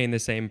you'd be paying the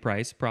same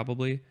price,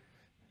 probably.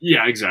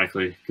 Yeah,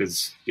 exactly.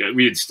 Because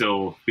we'd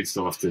still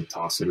have to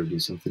toss it or do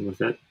something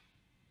with it.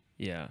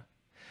 Yeah.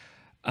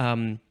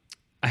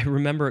 I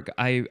remember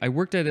I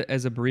worked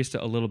as a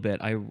barista a little bit.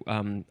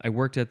 I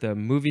worked at the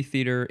movie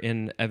theater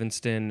in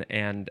Evanston,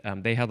 and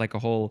they had like a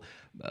whole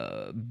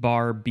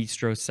bar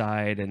bistro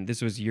side, and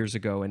this was years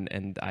ago,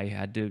 and I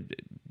had to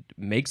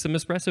make some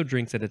espresso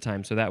drinks at a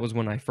time. So that was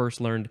when I first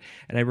learned.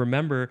 And I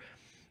remember,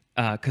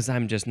 because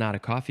I'm just not a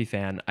coffee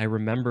fan, I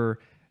remember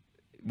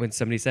when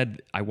somebody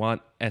said, I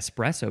want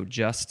espresso,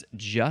 just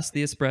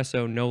the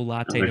espresso, no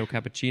latte, no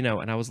cappuccino.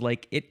 And I was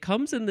like, it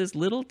comes in this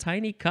little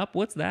tiny cup.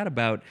 What's that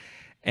about?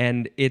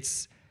 And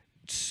it's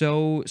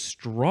so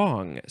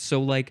strong.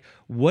 So like,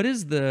 what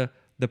is the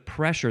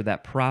pressure,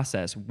 that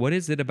process? What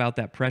is it about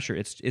that pressure?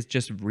 It's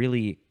just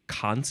really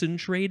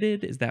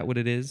concentrated. Is that what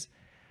it is?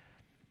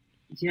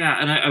 Yeah.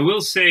 And I will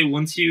say,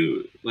 once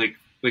you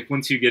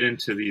once you get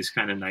into these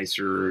kind of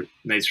nicer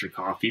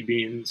coffee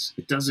beans,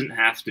 it doesn't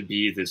have to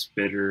be this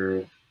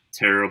bitter,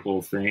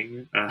 terrible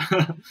thing.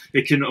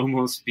 It can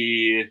almost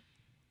be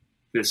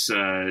this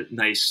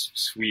nice,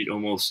 sweet,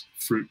 almost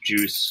fruit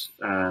juice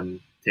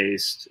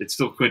taste. It's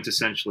still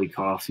quintessentially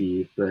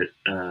coffee, but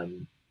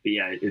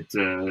yeah,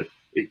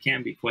 it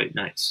can be quite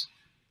nice.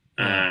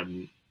 I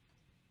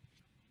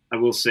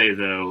will say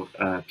though,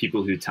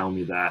 people who tell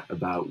me that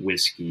about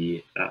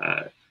whiskey,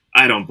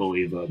 I don't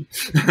believe them.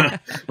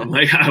 I'm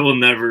like, I will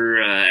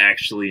never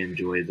actually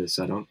enjoy this,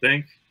 I don't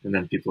think. And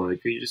then people are like,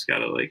 oh, you just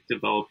gotta like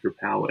develop your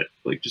palate,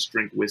 like just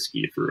drink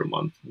whiskey for a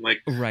month. I'm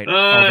like, right,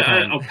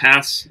 I'll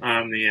pass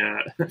on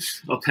the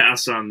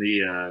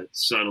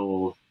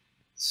subtle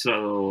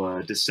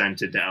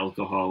descent into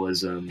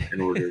alcoholism in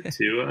order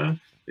to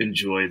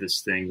enjoy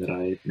this thing that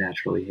I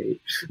naturally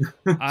hate.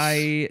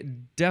 I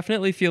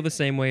definitely feel the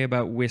same way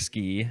about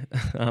whiskey.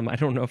 I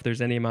don't know if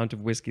there's any amount of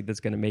whiskey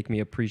that's going to make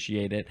me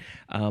appreciate it,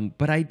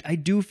 but I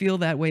do feel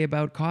that way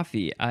about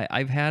coffee.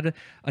 I've had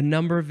a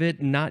number of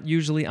it, not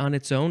usually on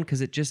its own,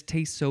 because it just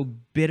tastes so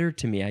bitter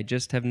to me. I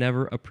just have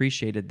never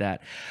appreciated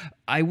that.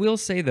 I will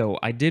say, though,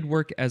 I did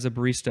work as a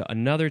barista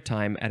another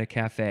time at a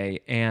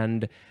cafe,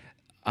 and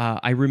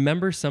I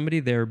remember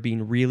somebody there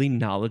being really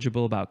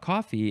knowledgeable about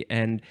coffee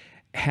and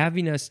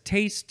having us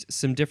taste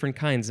some different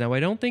kinds. Now, I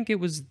don't think we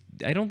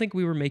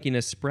were making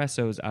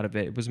espressos out of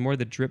it. It was more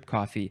the drip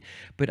coffee.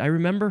 But I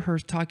remember her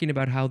talking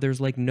about how there's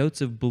like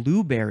notes of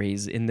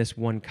blueberries in this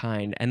one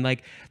kind. And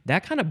like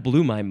that kind of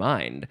blew my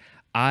mind.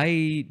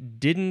 I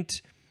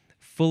didn't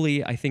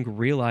fully, I think,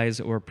 realize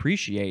or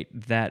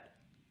appreciate that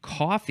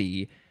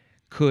coffee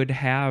could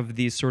have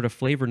these sort of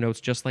flavor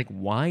notes just like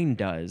wine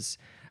does.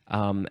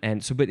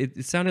 And so, but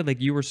it sounded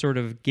like you were sort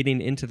of getting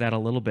into that a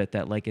little bit,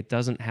 that like it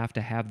doesn't have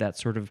to have that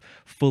sort of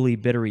fully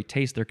bittery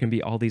taste. There can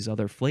be all these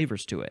other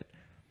flavors to it.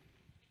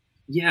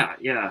 Yeah,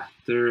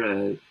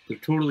 there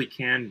totally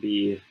can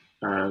be.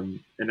 And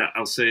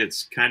I'll say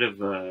it's kind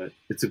of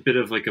it's a bit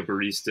of like a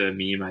barista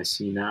meme I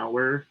see now,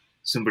 where a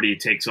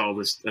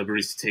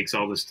barista takes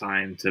all this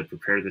time to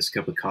prepare this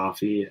cup of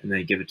coffee, and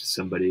they give it to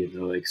somebody, and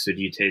they're like, "So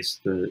do you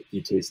taste the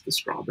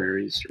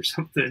strawberries or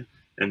something?"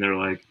 And they're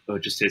like, "Oh,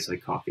 it just tastes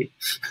like coffee,"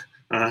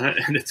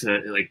 and it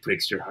like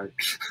breaks your heart.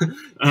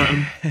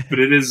 But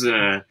it is,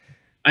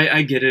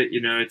 I get it.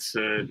 You know, it's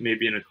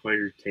maybe an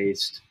acquired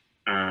taste.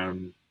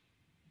 But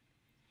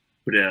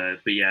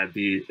yeah,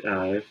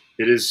 it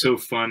is so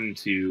fun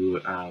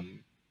to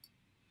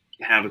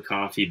have a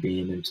coffee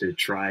bean and to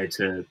try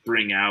to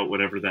bring out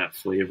whatever that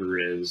flavor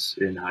is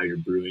in how you're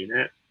brewing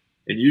it.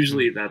 And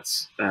usually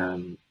that's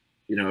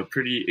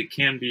it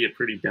can be a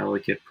pretty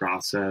delicate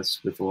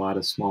process with a lot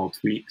of small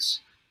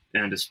tweaks.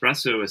 And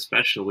espresso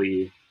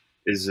especially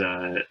is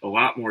a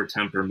lot more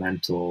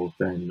temperamental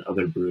than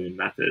other brewing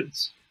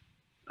methods.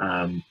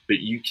 But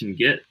you can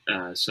get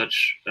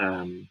such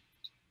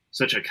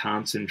a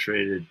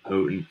concentrated,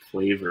 potent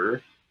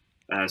flavor.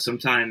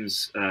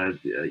 Sometimes,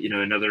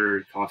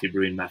 another coffee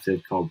brewing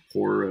method called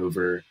pour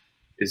over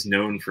is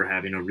known for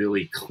having a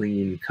really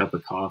clean cup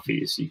of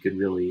coffee, so you could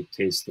really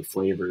taste the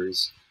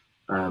flavors.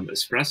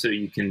 Espresso,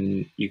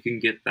 you can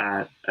get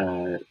that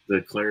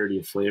the clarity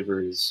of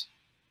flavors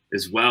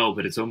as well,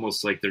 but it's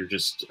almost like they're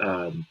just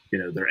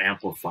they're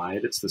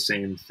amplified. It's the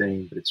same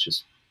thing, but it's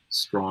just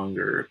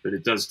stronger. But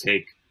it does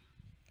take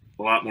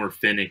a lot more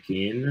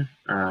finicking.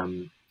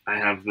 I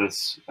have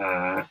this.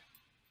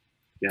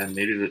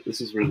 Maybe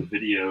this is where the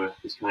video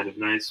is kind of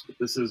nice, but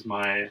this is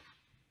my.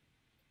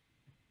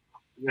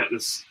 I got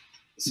this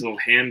little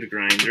hand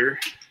grinder,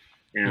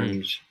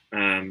 and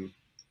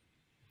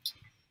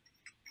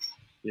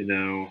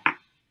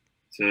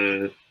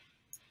to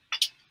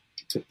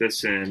put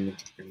this in,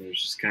 and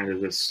there's just kind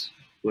of this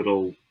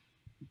little.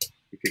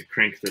 You could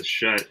crank this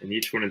shut, and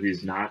each one of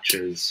these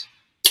notches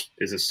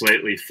is a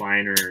slightly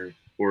finer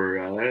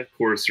or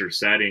coarser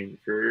setting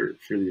for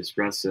the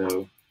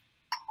espresso,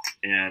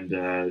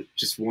 and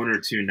just one or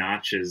two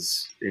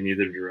notches in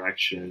either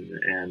direction,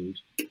 and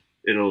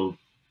it'll,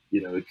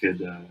 it could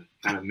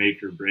kind of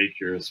make or break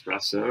your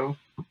espresso.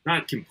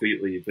 Not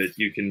completely, but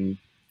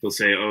they'll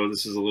say, oh,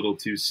 this is a little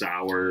too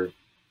sour,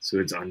 so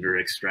it's under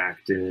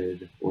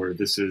extracted, or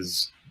this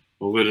is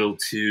a little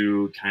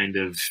too kind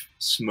of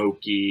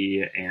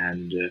smoky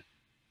and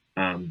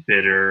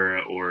bitter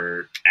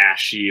or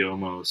ashy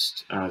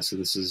almost. So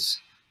this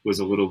was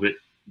a little bit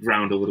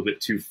ground a little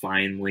bit too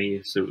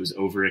finely, so it was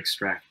over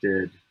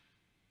extracted.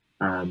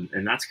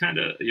 And that's kind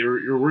of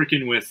you're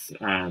working with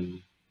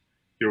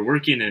you're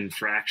working in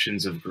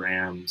fractions of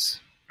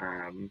grams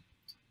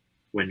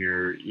when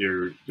you're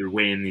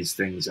weighing these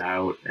things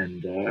out,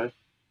 and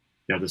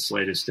the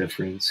slightest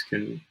difference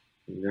can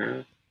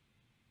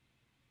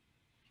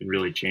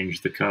really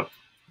change the cup,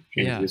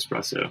 change the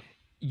espresso.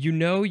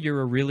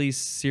 You're a really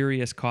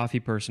serious coffee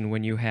person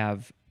when you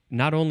have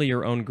not only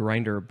your own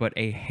grinder, but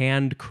a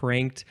hand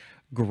cranked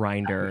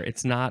grinder.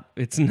 It's not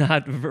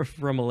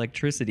from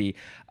electricity.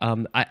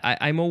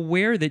 I'm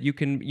aware that you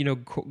can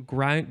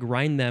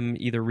grind them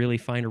either really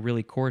fine or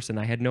really coarse, and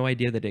I had no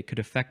idea that it could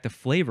affect the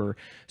flavor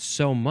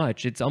so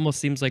much. It almost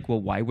seems like,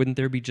 well, why wouldn't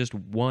there be just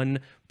one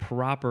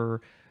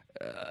proper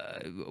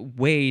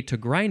way to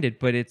grind it?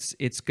 But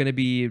it's going to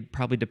be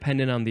probably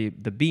dependent on the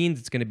beans.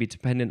 It's going to be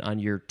dependent on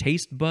your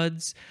taste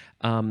buds.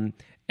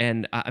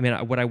 And I mean,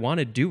 what I want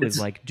to do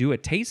is do a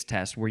taste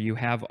test where you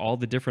have all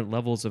the different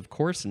levels of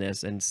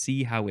coarseness and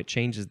see how it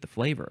changes the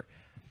flavor.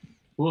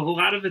 Well, a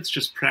lot of it's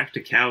just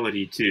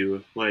practicality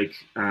too. Like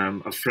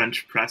a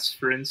French press,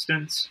 for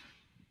instance,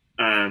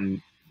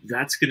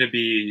 that's going to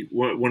be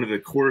one of the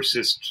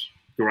coarsest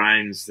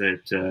grinds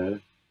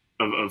that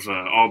of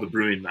all the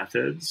brewing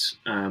methods.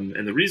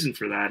 And the reason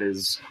for that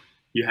is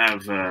you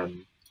have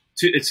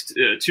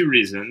two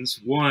reasons.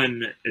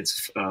 One,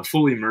 it's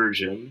full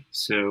immersion,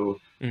 so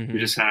you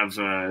just have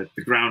the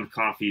ground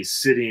coffee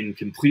sitting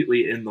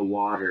completely in the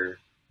water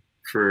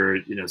for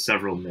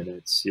several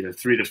minutes,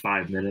 3 to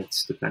 5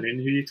 minutes, depending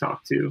who you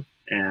talk to,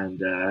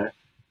 and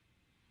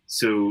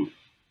so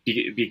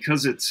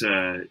because it's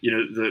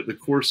the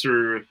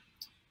coarser,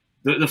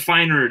 the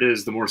finer it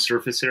is, the more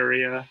surface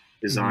area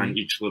is on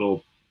each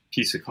little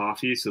piece of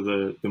coffee. So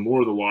the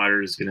more the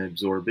water is going to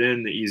absorb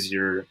in, the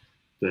easier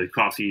the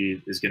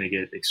coffee is going to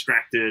get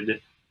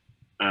extracted.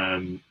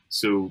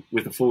 So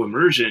with a full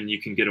immersion,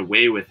 you can get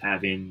away with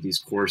having these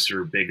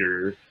coarser,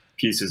 bigger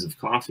pieces of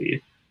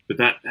coffee. But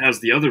that has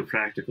the other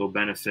practical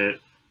benefit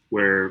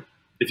where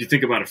if you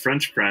think about a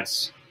French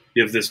press,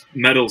 you have this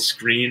metal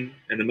screen,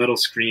 and the metal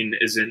screen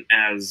isn't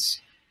as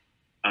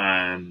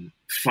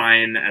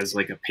fine as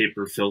like a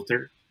paper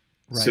filter.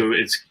 Right. So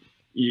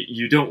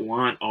you don't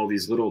want all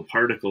these little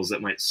particles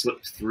that might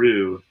slip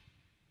through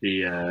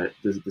the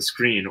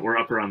screen or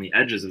up around the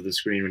edges of the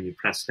screen when you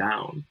press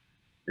down.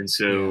 And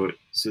so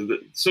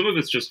some of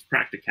it's just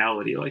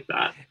practicality like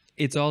that.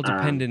 It's all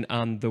dependent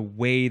on the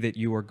way that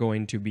you are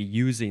going to be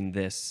using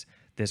this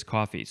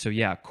coffee. So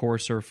yeah,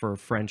 coarser for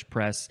French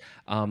press.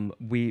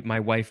 My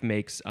wife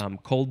makes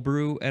cold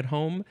brew at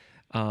home,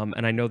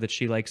 and I know that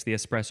she likes the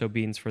espresso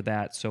beans for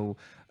that. So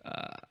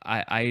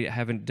I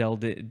haven't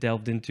delved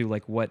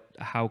into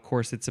how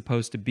coarse it's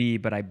supposed to be,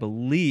 but I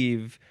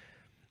believe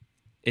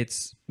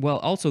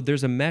also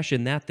there's a mesh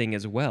in that thing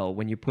as well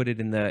when you put it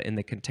in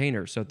the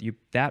container. So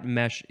that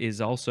mesh is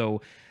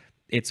also,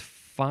 it's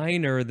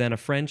finer than a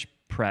French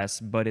press,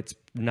 but it's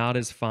not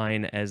as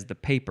fine as the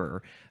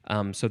paper.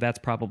 So that's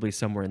probably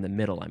somewhere in the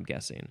middle, I'm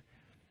guessing.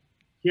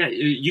 Yeah,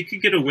 you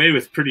could get away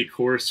with pretty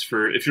coarse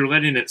if you're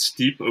letting it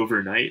steep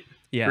overnight,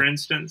 for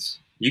instance.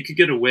 You could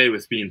get away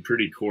with being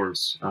pretty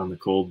coarse on the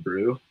cold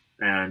brew,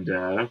 and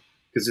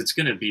because it's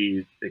going to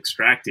be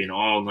extracting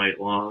all night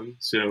long.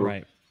 So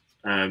right.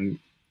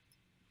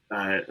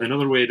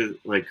 Another way to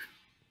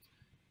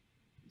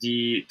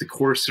the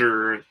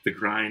coarser the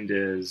grind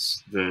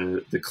is,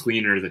 the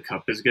cleaner the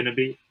cup is going to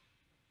be,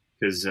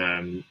 because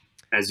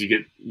as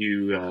you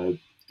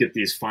get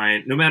these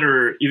fine, no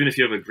matter, even if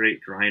you have a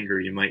great grinder,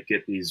 you might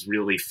get these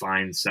really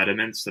fine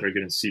sediments that are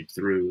going to seep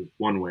through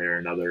one way or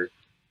another.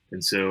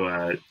 And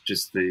so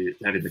just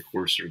having the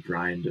coarser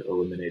grind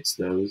eliminates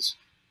those.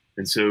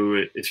 And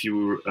so if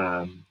you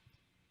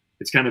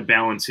it's kind of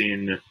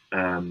balancing.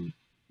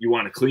 You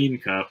want a clean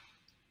cup,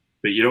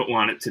 but you don't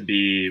want it to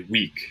be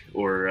weak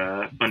or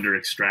under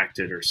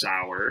extracted or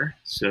sour.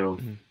 So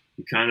Mhm.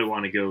 you kind of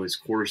want to go as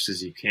coarse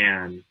as you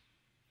can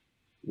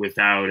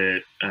without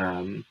it,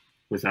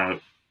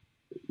 without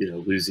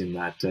losing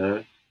that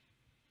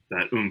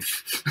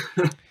oomph.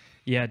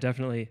 Yeah,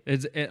 definitely.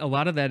 A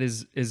lot of that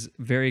is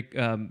very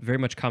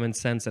much common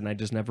sense, and I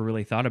just never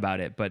really thought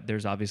about it. But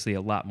there's obviously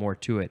a lot more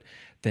to it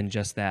than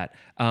just that.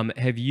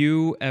 Have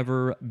you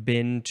ever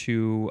been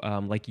to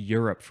like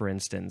Europe, for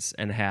instance,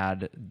 and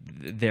had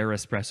their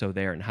espresso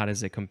there, and how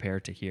does it compare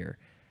to here?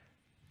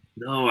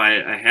 No,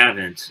 I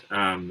haven't.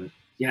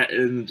 Yeah,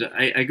 and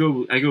I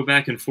go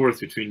back and forth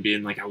between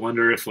being like, I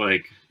wonder if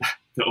like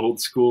the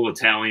old school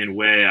Italian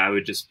way, I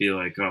would just be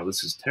like, oh,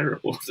 this is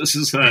terrible. This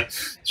is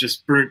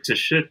just burnt to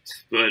shit.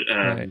 But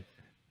Right.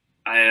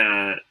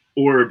 I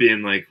or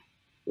being like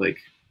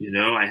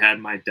I had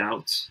my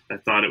doubts. I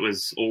thought it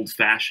was old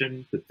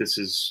fashioned, but this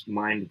is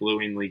mind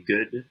blowingly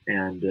good.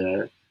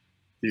 And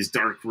these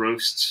dark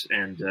roasts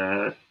and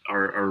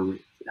are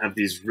have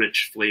these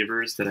rich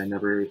flavors that I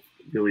never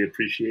really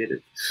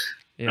appreciated.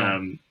 Yeah.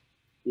 Um,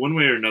 One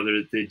way or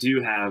another, they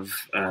do have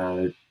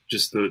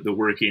just the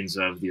workings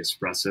of the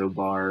espresso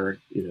bar,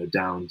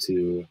 down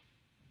to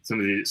some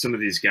of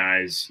these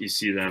guys. You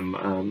see them,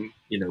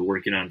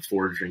 working on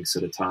 4 drinks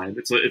at a time.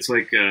 It's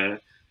like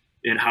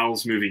in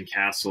Howl's Moving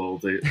Castle,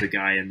 the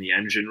guy in the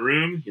engine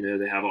room.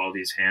 They have all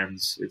these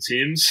hands. It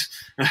seems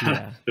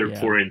Yeah. they're Yeah.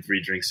 pouring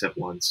 3 drinks at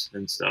once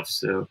and stuff.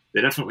 So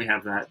they definitely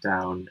have that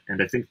down.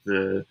 And I think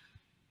the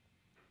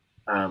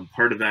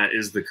part of that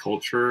is the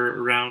culture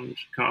around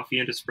coffee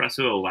and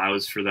espresso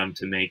allows for them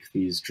to make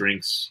these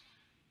drinks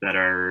that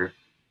are.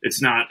 It's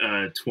not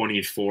a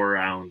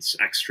 24-ounce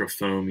extra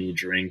foamy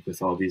drink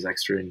with all these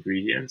extra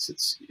ingredients.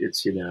 It's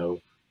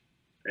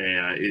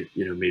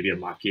maybe a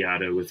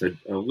macchiato with a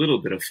little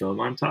bit of foam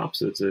on top.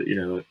 So it's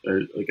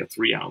like a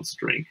 3-ounce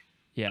drink.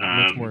 Yeah.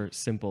 Much Um, more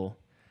simple.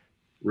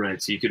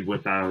 right. So you could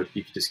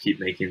just keep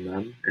making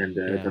them, and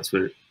Yeah. that's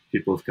what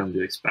people have come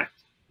to expect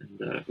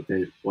and what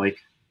they like.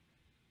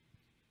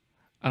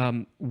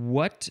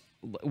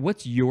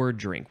 What's your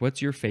drink?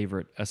 What's your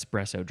favorite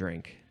espresso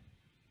drink?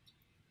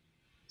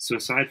 So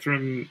aside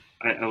from,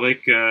 I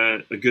like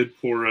a good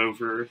pour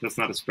over. That's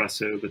not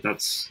espresso, but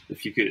that's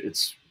if you could.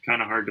 It's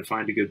kind of hard to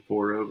find a good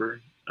pour over.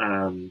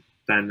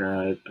 Then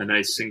a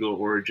nice single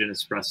origin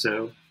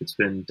espresso. It's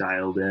been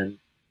dialed in.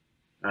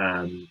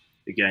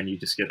 Again, you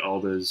just get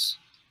all those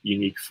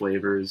unique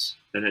flavors,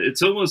 and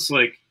it's almost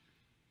like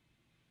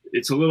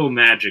it's a little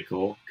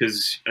magical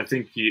because I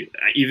think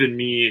even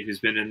me, who's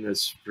been in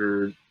this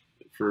for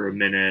a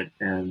minute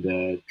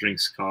and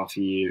drinks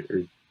coffee,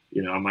 or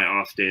on my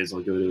off days,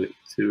 I'll go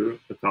to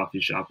a coffee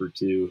shop or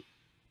two.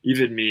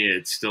 Even me,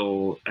 it's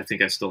still, I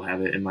think I still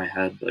have it in my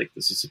head like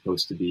this is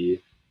supposed to be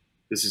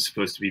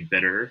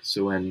bitter.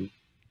 So when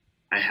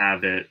I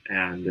have it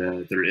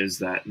and there is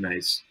that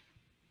nice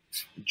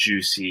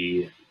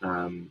juicy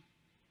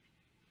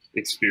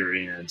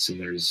experience, and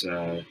there's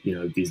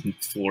these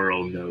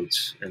floral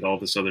notes and all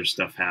this other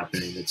stuff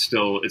happening, it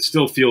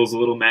still feels a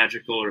little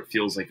magical, or it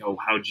feels like, oh,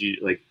 how'd you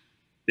like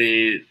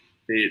they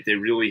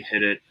really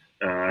hit it.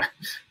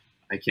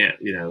 I can't,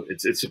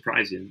 it's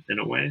surprising in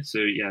a way. So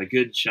yeah, a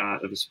good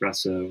shot of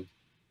espresso,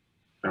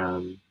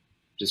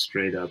 just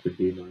straight up would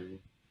be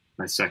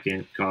my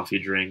second coffee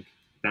drink.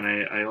 Then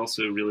I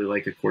also really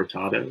like a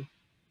cortado.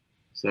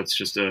 So that's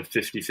just a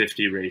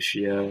 50-50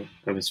 ratio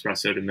of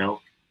espresso to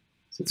milk.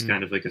 So it's Mm.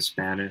 kind of like a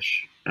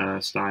Spanish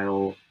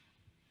style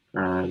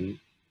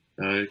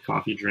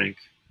coffee drink.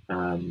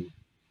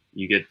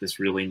 You get this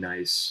really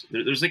nice.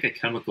 There's like a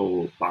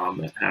chemical bomb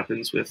that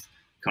happens with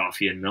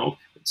coffee and milk.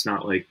 It's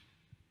not like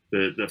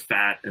the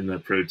fat and the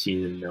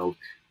protein in milk,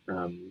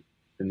 and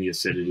the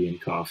acidity in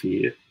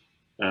coffee.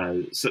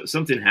 So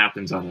something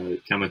happens on a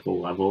chemical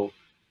level,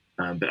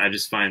 but I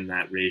just find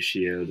that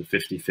ratio, the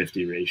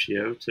 50-50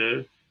 ratio,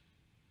 to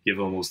give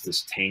almost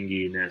this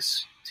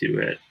tanginess to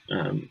it.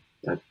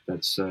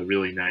 That's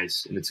really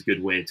nice, and it's a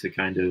good way to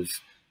kind of,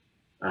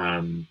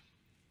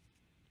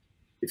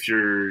 if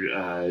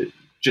you're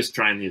just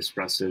trying the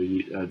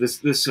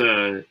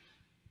espresso,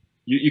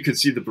 you could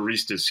see the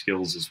barista's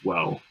skills as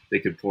well. They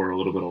could pour a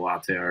little bit of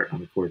latte art on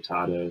the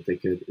cortado.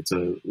 It's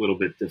a little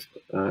bit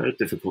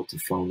difficult to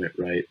foam it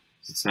right.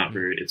 It's not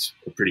very. It's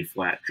a pretty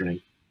flat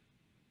drink.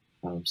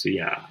 So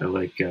yeah, I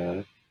like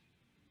the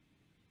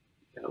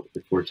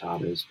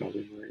cortado is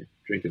probably my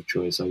drink of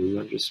choice, other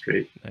than just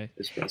straight Nice.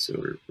 espresso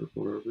or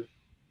pour over.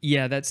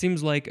 Yeah, that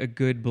seems like a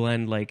good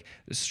blend. Like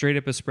straight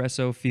up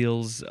espresso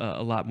feels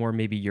a lot more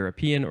maybe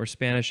European or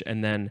Spanish,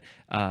 and then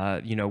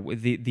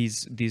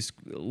these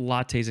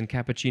lattes and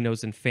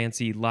cappuccinos and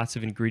fancy lots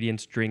of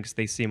ingredients drinks,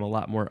 they seem a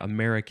lot more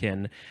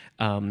American.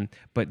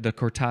 But the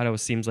cortado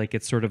seems like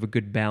it's sort of a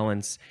good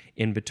balance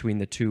in between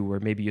the two,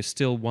 where maybe you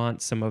still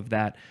want some of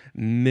that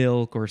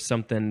milk or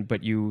something,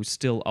 but you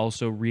still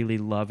also really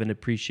love and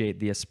appreciate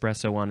the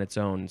espresso on its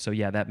own. So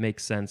yeah, that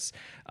makes sense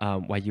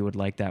why you would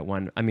like that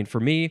one. I mean, for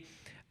me,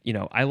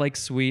 I like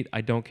sweet.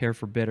 I don't care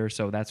for bitter,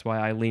 so that's why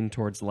I lean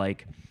towards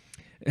like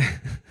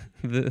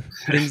the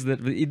things that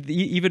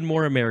even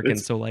more American.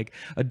 It's So like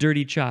a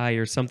dirty chai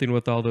or something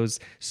with all those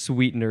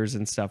sweeteners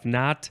and stuff.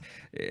 Not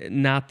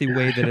the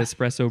way that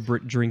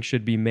espresso drink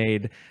should be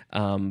made.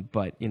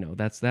 But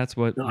that's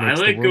what no, I makes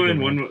the like world go going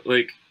round. one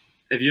like.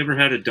 Have you ever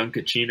had a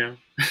Dunkachino?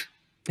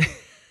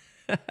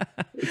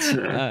 It's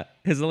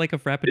Is it like a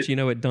it,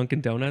 frappuccino at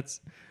Dunkin' Donuts?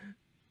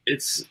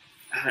 it's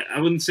I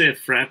wouldn't say a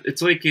frap.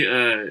 It's like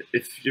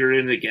if you're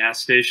in a gas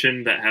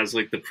station that has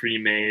like the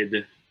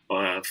pre-made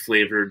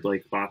flavored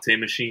like latte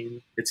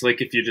machine. It's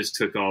like if you just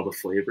took all the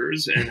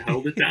flavors and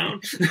held it down.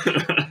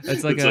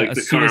 It's like It's a like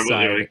the caramel.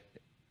 suicide. Like,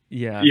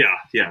 Yeah.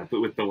 yeah, but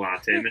with the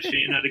latte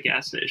machine at a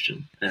gas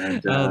station,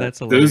 and Oh, that's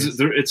hilarious.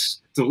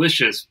 it's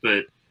delicious,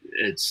 but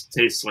it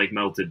tastes like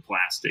melted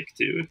plastic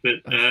too, but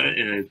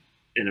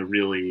in a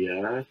really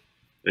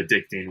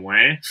addicting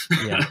way.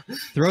 Yeah.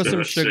 Throw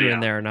some So sugar in yeah,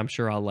 there, and I'm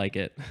sure I'll like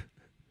it.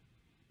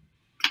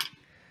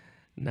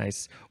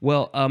 Nice.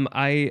 Well,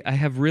 I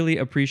have really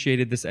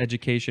appreciated this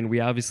education.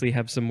 We obviously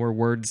have some more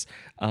words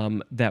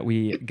that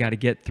we got to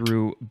get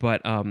through,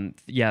 but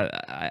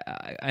yeah,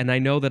 and I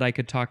know that I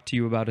could talk to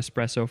you about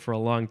espresso for a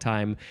long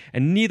time,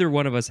 and neither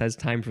one of us has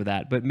time for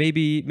that. But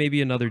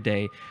maybe another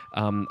day,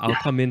 I'll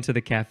come into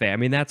the cafe. I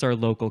mean, that's our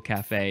local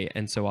cafe,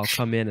 and so I'll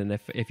come in, and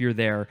if you're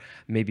there,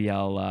 maybe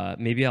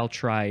I'll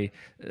try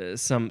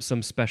some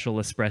special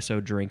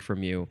espresso drink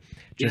from you,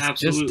 yeah, just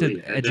to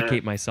absolutely. And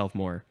educate myself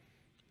more.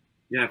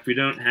 yeah, if we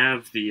don't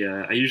have the,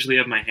 I usually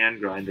have my hand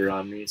grinder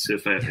on me. So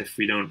if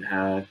we don't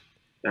have,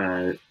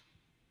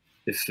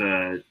 if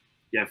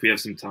yeah, if we have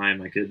some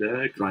time, I could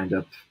grind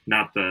up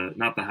not the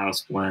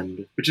house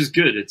blend, which is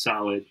good. It's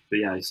solid, but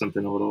yeah,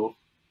 something a little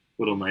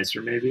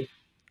nicer maybe.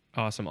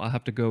 Awesome. I'll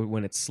have to go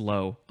when it's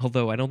slow.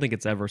 Although I don't think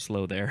it's ever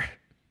slow there.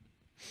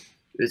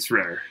 It's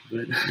rare,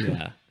 but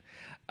Yeah.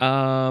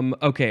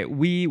 Okay.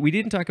 We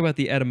didn't talk about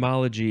the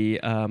etymology.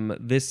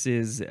 This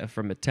is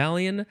from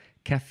Italian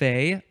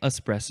cafe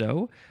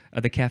espresso.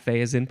 The cafe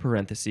is in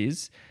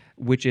parentheses,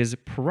 which is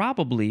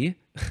probably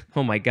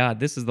oh my God,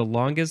 this is the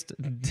longest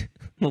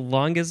the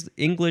longest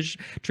English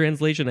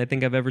translation I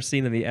think I've ever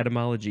seen in the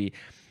etymology.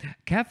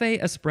 Cafe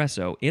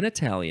espresso in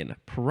Italian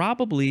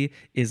probably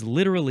is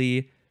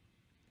literally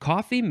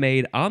coffee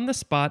made on the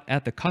spot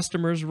at the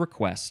customer's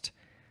request.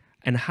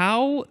 And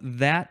how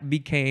that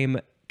became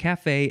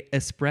cafe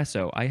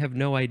espresso, I have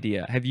no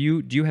idea. Do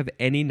you have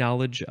any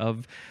knowledge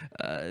of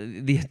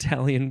the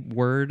Italian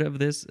word of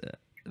this?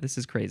 This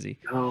is crazy.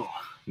 no,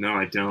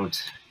 I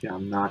don't. Yeah,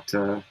 I'm not.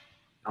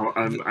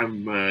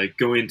 I'm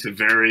going to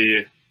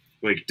very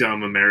like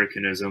dumb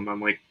Americanism.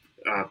 I'm like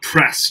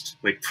pressed,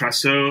 like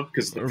presso,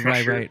 because of the Right,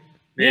 pressure. right.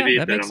 Yeah, Maybe,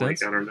 that but makes I'm like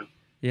sense. I don't know.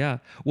 Yeah.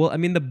 Well, I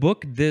mean, the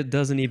book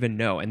doesn't even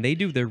know, and they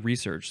do their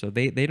research, so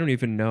they don't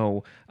even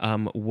know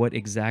what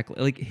exactly,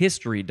 like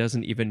history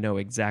doesn't even know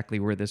exactly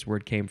where this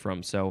word came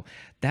from. So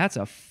that's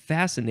a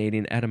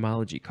fascinating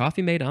etymology.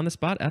 Coffee made on the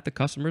spot at the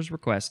customer's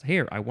request.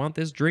 Here, I want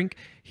this drink.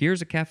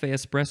 Here's a cafe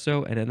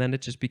espresso, and then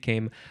it just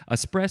became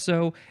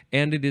espresso,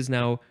 and it is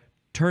now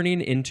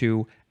turning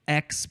into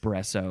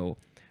espresso,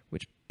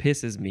 which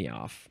pisses me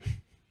off.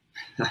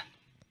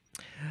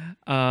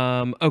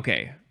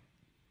 Okay.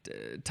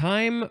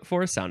 Time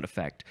for a sound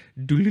effect.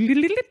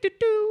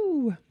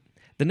 The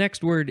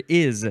next word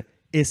is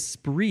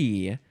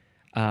esprit,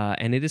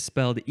 and it is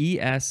spelled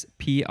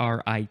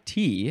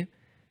esprit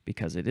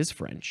because it is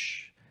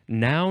French.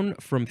 Noun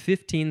from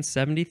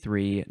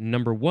 1573.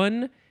 Number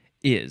one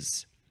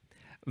is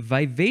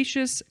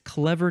vivacious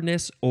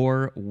cleverness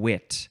or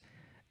wit.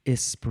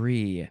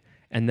 Esprit.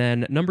 And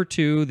then number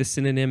two, the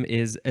synonym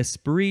is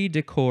esprit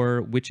de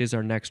corps, which is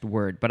our next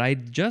word. But I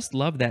just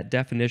love that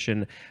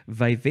definition,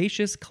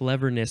 vivacious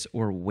cleverness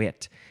or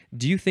wit.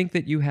 Do you think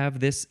that you have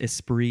this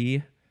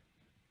esprit?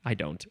 I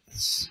don't.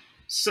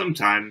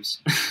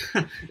 Sometimes,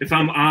 if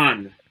I'm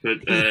on,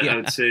 but I Yeah.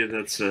 would say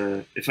that's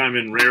if I'm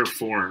in rare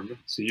form.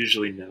 So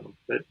usually no,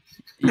 but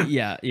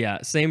Yeah.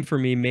 Same for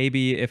me.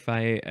 Maybe if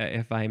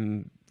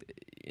I'm,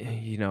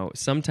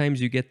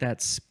 sometimes you get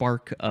that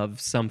spark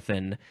of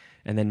something,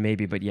 and then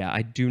maybe. But yeah,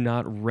 I do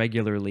not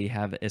regularly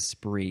have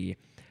esprit.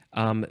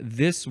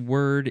 This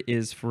word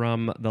is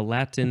from the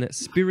Latin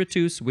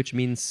spiritus, which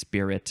means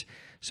spirit.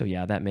 So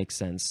yeah, that makes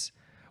sense.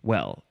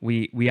 Well,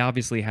 we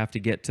obviously have to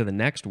get to the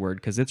next word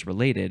because it's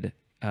related.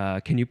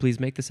 Can you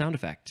please make the sound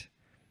effect?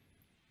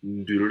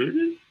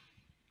 The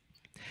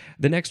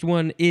next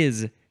one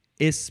is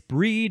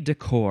esprit de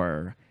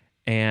corps.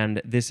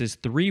 And this is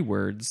three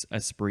words.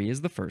 Esprit is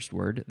the first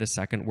word. The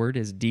second word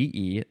is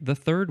DE. The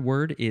third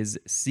word is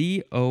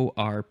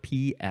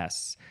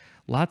CORPS.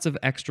 Lots of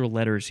extra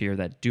letters here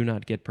that do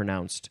not get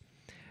pronounced.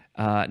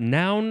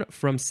 Noun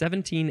from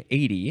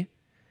 1780.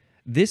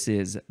 This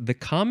is the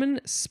common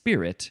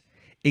spirit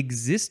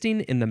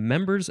existing in the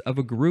members of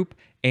a group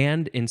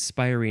and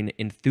inspiring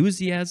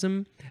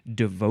enthusiasm,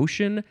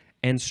 devotion,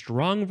 and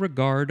strong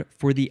regard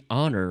for the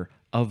honor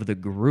of the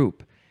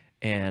group.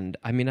 And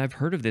I mean, I've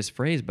heard of this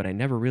phrase, but I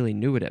never really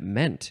knew what it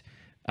meant.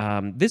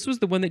 This was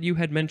the one that you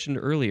had mentioned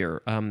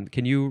earlier.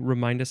 Can you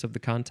remind us of the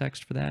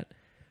context for that?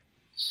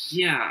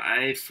 Yeah,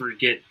 I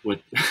forget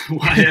what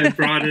why I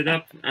brought it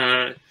up.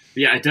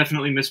 Yeah, I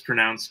definitely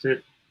mispronounced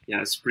it.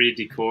 Yeah, esprit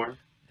de corps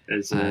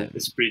as Uh,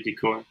 esprit de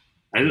corps.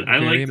 I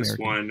Very like this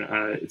American.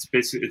 one.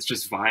 It's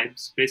just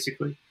vibes,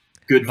 basically.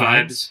 Good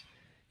Vibes? vibes.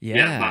 Yeah,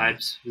 Yeah,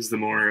 vibes is the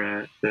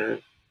more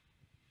the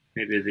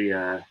maybe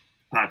the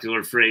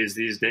popular phrase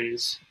these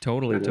days.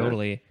 totally, But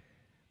totally.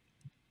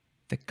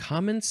 The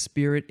common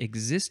spirit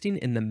existing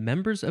in the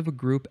members of a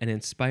group and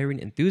inspiring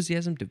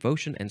enthusiasm,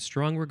 devotion, and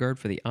strong regard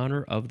for the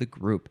honor of the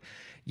group.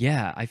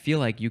 Yeah, I feel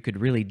like you could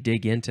really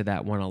dig into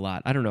that one a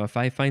lot. I don't know if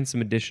I find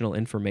some additional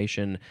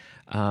information.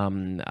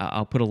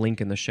 I'll put a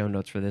link in the show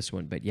notes for this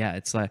one. But yeah,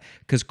 it's like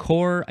because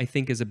core I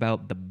think is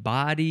about the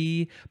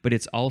body, but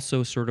it's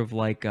also sort of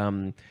like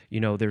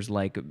there's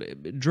like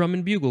drum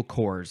and bugle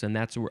corps, and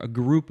that's a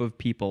group of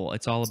people.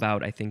 It's all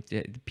about I think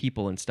the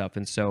people and stuff.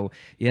 And so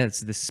yeah, it's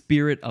the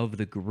spirit of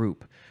the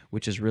group,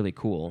 which is really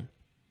cool.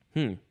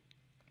 Hmm.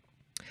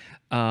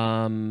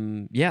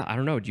 Yeah, I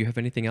don't know. Do you have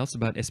anything else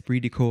about esprit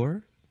de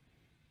corps?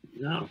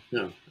 no,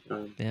 no,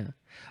 Yeah.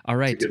 All it's a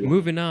right, good one.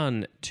 moving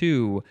on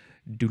to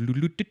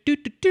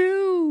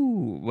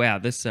do. Wow,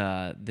 this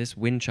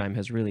wind chime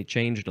has really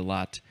changed a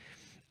lot.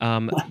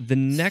 The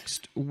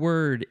next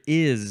word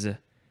is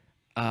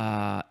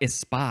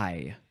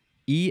espy.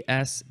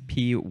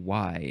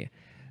 espy.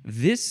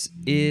 This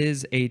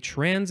is a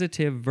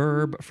transitive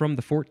verb from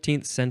the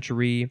 14th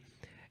century,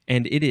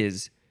 and it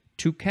is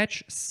to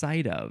catch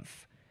sight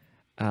of.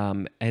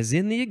 As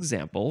in the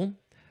example,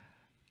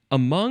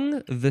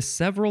 among the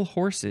several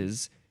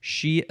horses,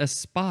 she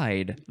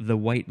espied the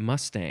white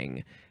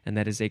Mustang. And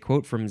that is a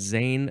quote from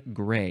Zane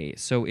Grey.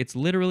 So it's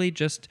literally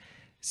just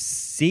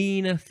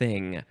seeing a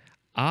thing.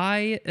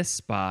 I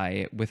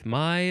espy with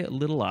my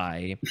little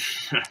eye.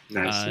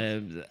 Nice.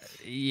 Uh,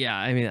 yeah,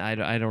 I mean,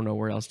 I don't know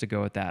where else to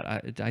go with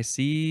that. I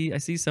see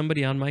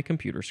somebody on my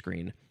computer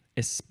screen.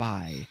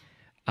 Espy.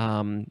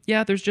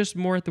 Yeah, there's just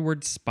more at the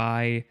word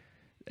spy.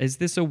 Is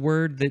this a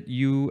word that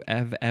you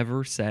have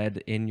ever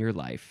said in your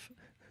life?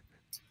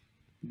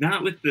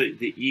 Not with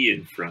the e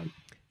in front.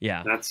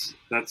 Yeah,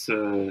 That's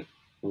a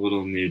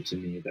little new to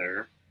me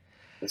there.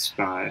 A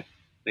spy.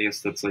 I guess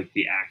that's like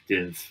the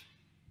active.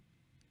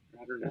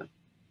 I don't know.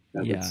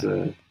 That's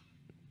yeah.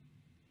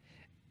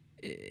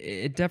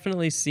 It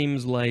definitely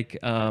seems like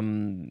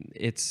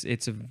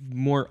it's a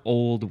more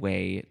old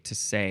way to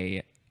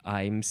say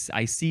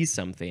I see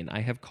something. I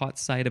have caught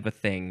sight of a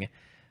thing.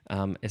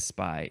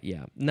 Espy.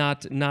 Yeah,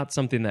 not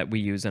something that we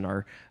use in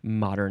our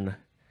modern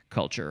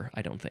culture.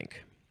 I don't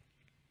think.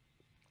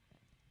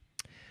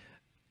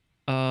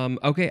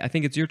 Okay, I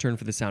think it's your turn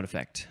for the sound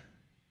effect.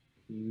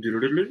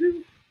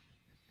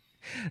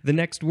 The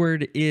next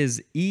word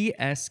is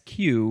ESQ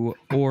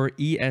or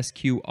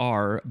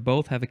ESQR.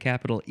 Both have a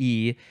capital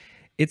E.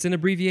 It's an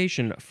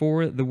abbreviation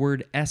for the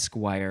word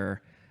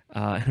Esquire.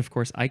 And of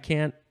course, I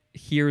can't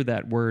hear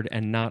that word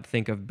and not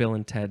think of Bill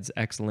and Ted's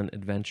Excellent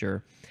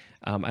Adventure.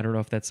 I don't know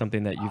if that's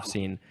something that you've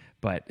seen,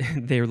 but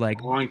they're like,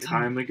 a long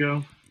time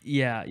ago.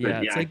 yeah, But yeah.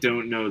 yeah, It's I like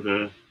don't know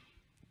the.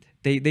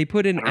 they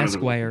put I in don't know the.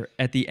 Esquire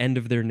at the end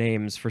of their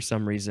names for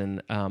some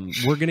reason.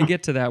 We're going to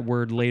get to that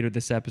word later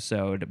this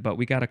episode, but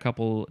we got a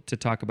couple to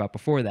talk about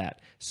before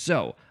that.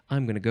 So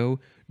I'm going to go.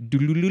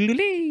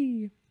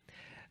 Doodle-doodle-dee.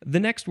 The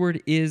next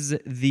word is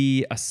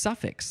the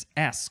suffix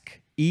esque.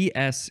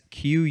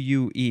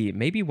 ESQUE.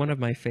 Maybe one of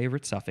my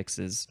favorite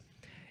suffixes.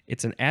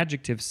 It's an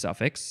adjective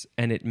suffix,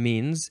 and it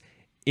means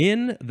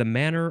in the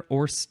manner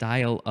or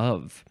style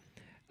of.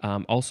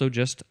 Also,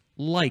 just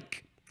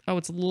like. Oh,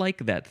 it's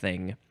like that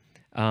thing.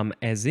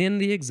 As in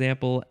the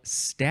example,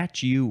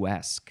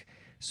 statuesque.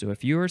 So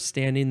if you're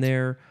standing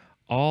there,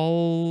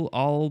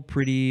 all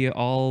pretty,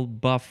 all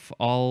buff,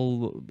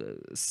 all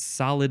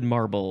solid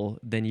marble,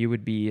 then you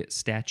would be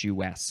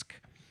statuesque.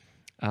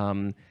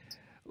 Um,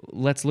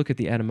 let's look at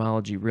the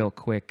etymology real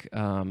quick.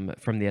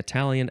 From the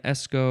Italian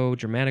esco,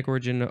 Germanic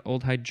origin,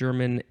 Old High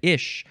German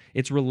ish.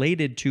 It's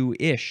related to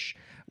ish,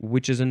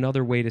 which is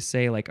another way to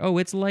say like, oh,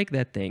 it's like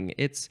that thing.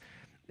 It's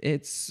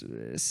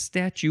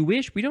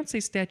statue-ish. We don't say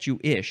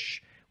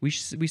statue-ish. We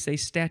say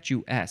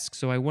statuesque.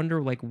 So I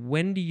wonder like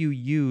when do you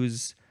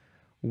use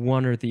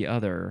one or the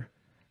other?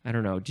 I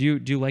don't know. Do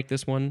you like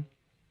this one?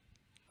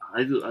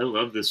 I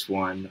love this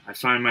one. I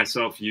find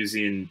myself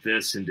using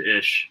this and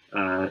ish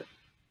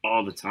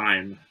all the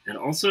time, and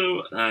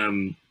also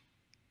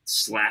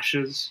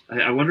slashes.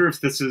 I wonder if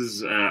this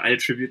is. I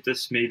attribute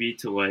this maybe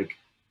to like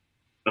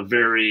a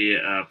very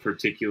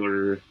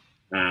particular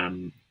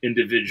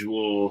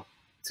individual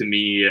to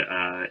me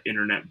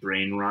internet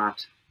brain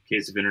rot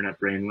case of internet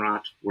brain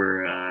rot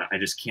where I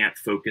just can't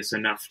focus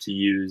enough to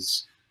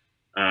use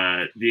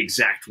the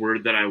exact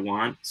word that I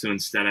want. So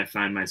instead, I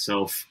find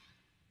myself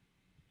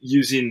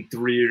using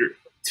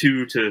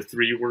two to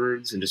three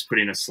words and just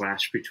putting a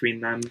slash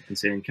between them and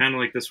saying kind of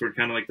like this word,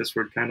 kind of like this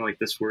word, kind of like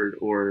this word,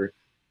 or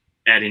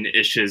adding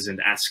ishes and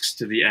esks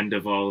to the end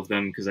of all of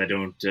them because I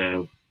don't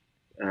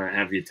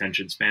have the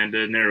attention span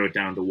to narrow it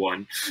down to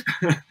one.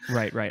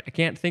 Right, right. I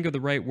can't think of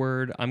the right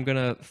word. I'm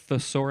gonna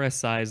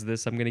thesauricize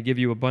this. I'm gonna give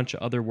you a bunch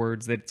of other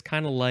words that it's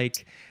kind of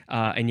like.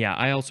 And yeah,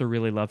 I also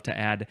really love to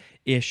add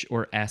ish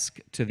or esque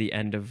to the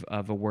end of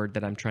a word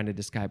that I'm trying to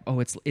describe. Oh,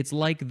 it's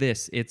like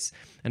this. It's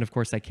and of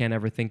course I can't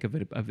ever think of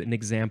it of an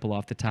example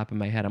off the top of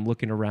my head. I'm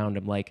looking around.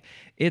 I'm like,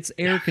 it's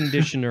air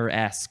conditioner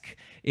esque.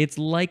 It's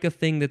like a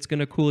thing that's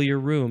gonna cool your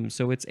room,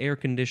 so it's air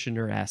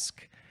conditioner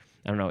esque.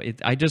 I don't know.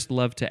 I just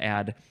love to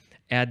add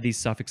these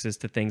suffixes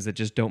to things that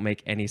just don't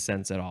make any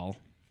sense at all.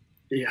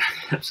 Yeah,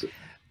 absolutely.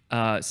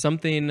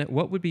 Something.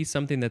 What would be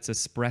something that's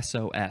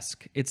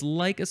espresso-esque? It's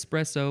like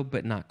espresso,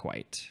 but not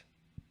quite.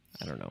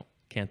 I don't know.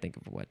 Can't think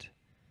of what.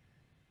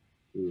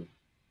 Ooh.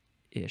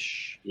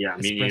 Ish. Yeah,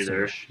 me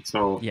neither. It's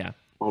all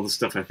the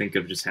stuff I think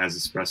of just has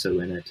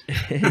espresso in it.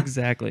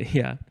 Exactly.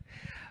 Yeah.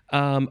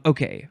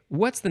 Okay.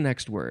 What's the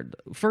next word?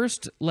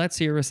 First, let's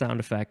hear a sound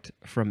effect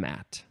from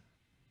Matt.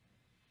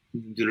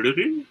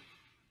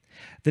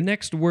 The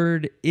next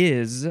word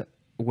is,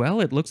 well,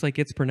 it looks like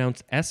it's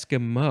pronounced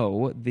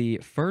Eskimo. The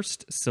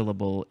first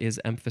syllable is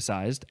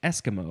emphasized,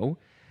 Eskimo.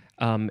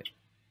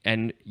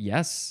 And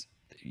yes,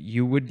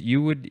 you would,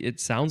 it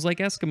sounds like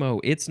Eskimo.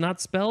 It's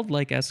not spelled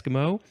like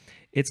Eskimo.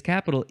 It's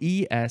capital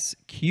ESQUIMAU.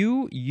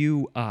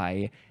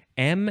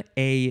 And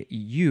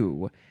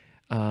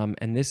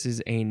this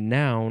is a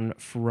noun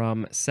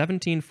from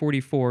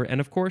 1744. And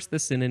of course, the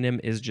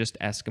synonym is just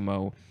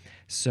Eskimo.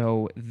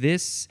 So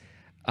this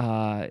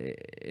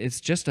it's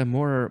just a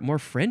more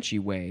Frenchy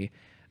way,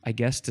 I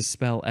guess, to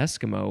spell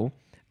Eskimo.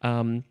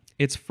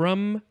 It's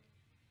from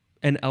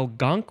an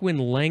Algonquin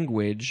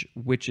language,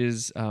 which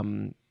is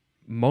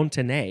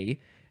Montagnais,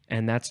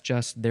 and that's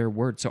just their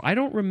word. So I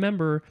don't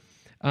remember.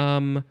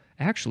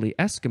 Actually,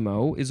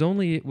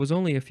 Eskimo was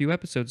only a few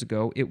episodes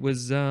ago. It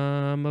was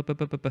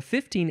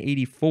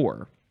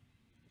 1584.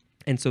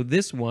 And so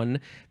this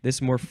more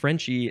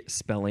Frenchy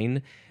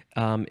spelling,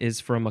 is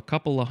from a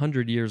couple of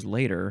hundred years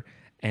later,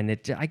 and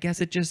I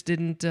guess it just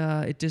didn't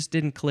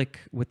click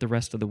with the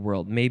rest of the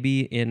world.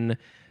 Maybe in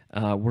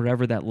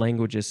wherever that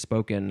language is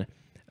spoken,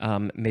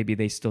 maybe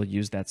they still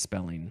use that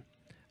spelling.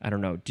 I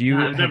don't know. Do you?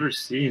 I've never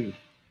seen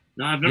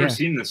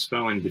this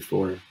spelling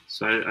before,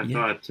 so I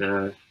thought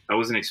I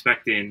wasn't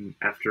expecting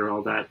after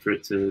all that for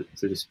it to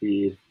just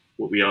be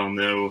what we all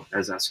know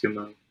as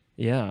Eskimo.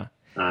 Yeah.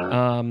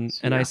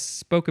 I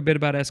spoke a bit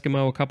about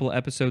Eskimo a couple of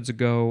episodes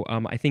ago.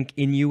 I think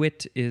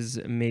Inuit is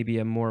maybe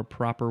a more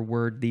proper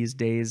word these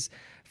days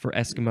for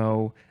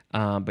Eskimo.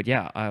 But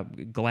yeah,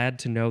 glad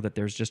to know that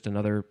there's just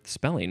another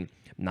spelling.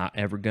 Not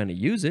ever going to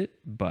use it,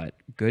 but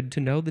good to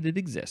know that it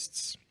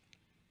exists.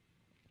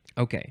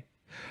 Okay.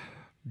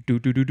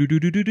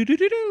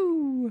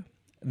 The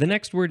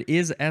next word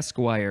is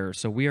Esquire.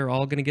 So we are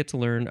all going to get to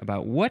learn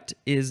about what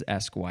is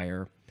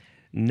Esquire.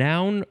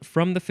 Noun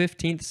from the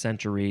 15th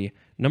century.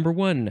 Number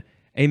 1,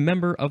 a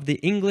member of the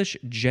English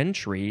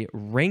gentry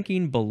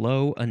ranking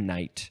below a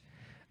knight.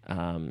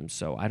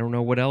 So I don't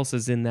know what else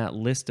is in that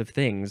list of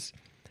things,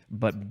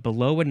 but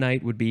below a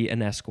knight would be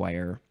an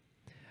esquire.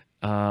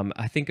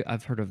 I think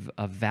I've heard of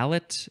a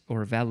valet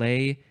or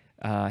valet.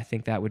 I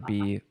think that would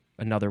be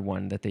another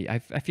one that I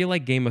feel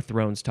like Game of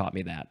Thrones taught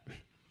me that.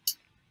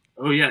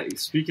 Oh yeah,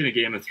 speaking of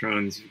Game of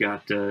Thrones, you've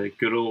got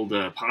good old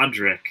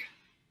Podrick.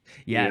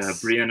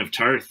 Yes. Brienne of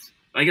Tarth.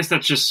 I guess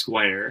that's just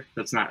squire.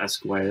 That's not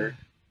esquire.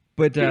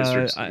 But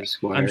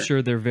I'm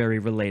sure they're very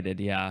related.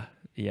 Yeah.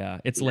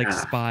 It's like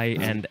spy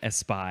and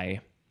espy.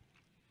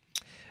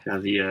 Yeah,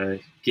 the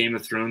Game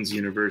of Thrones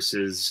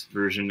universe's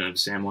version of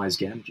Samwise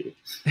Gamgee.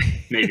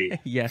 Maybe.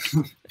 Yes.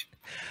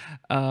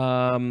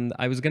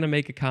 I was gonna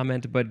make a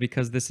comment, but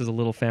because this is a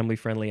little family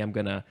friendly, I'm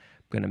gonna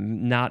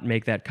not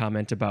make that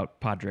comment about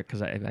Podrick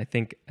because I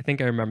think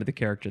I remember the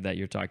character that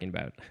you're talking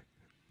about.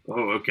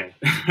 Oh, okay.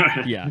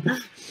 Yeah.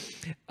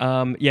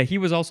 He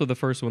was also the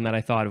first one that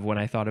I thought of when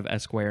I thought of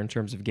Esquire in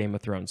terms of Game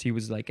of Thrones. He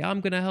was like,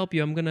 I'm going to help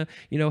you. I'm going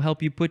to,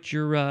 help you put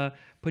your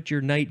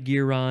knight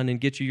gear on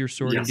and get you your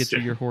sword and get you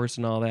your horse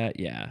and all that.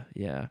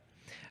 Yeah.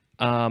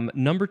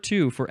 Number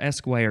 2 for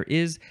Esquire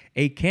is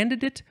a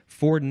candidate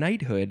for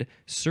knighthood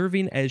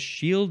serving as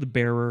shield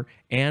bearer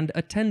and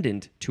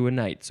attendant to a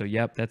knight. So,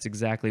 yep, that's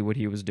exactly what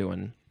he was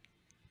doing.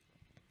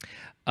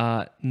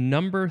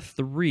 Number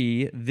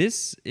 3,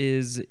 this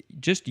is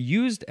just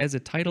used as a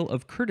title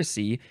of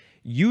courtesy,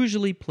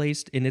 usually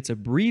placed in its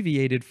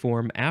abbreviated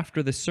form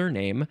after the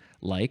surname,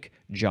 like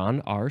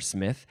John R.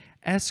 Smith,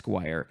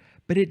 Esquire,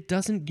 but it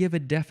doesn't give a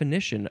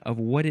definition of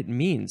what it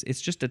means. It's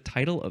just a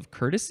title of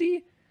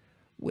courtesy?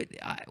 What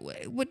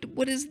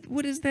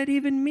does that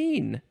even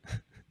mean?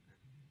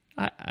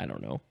 I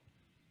don't know.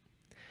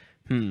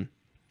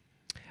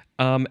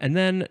 And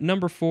then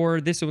number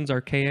 4, this one's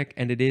archaic,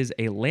 and it is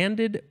a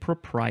landed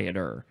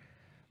proprietor.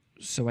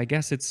 So I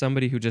guess it's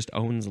somebody who just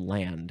owns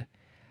land.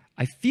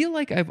 I feel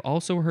like I've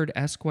also heard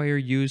esquire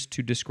used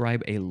to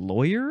describe a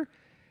lawyer,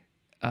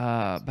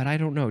 but I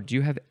don't know. Do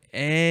you have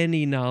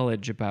any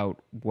knowledge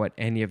about what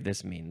any of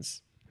this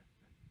means?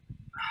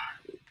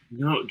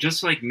 No,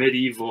 just like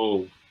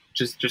medieval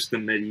just the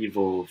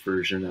medieval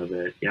version of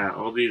it. Yeah,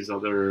 all these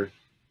other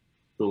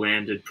the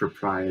landed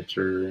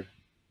proprietor.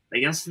 I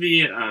guess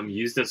the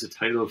used as a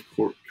title of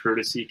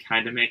courtesy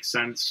kind of makes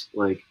sense.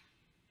 Like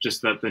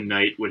just that the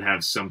knight would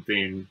have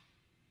something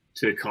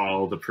to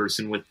call the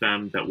person with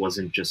them that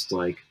wasn't just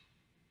like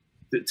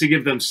to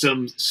give them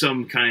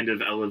some kind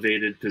of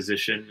elevated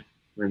position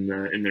in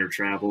their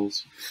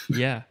travels.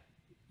 Yeah,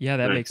 yeah,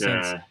 that But makes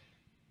sense.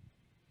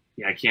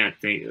 yeah, I can't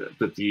think.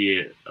 But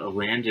the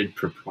landed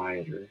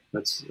proprietor,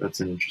 that's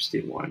an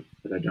interesting one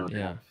that I don't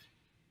Yeah. have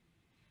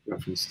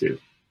reference to.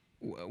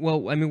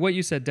 Well, I mean, what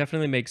you said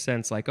definitely makes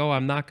sense. Like, oh,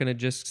 I'm not going to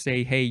just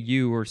say, hey,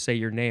 you, or say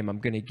your name. I'm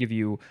going to give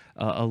you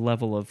a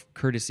level of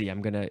courtesy.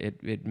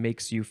 It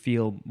makes you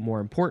feel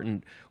more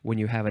important when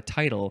you have a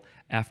title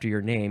after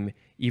your name,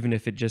 even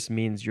if it just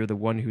means you're the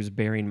one who's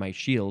bearing my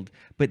shield.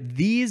 But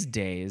these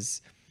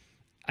days,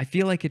 I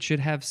feel like it should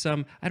have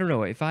some, I don't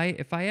know, if I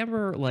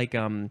ever like,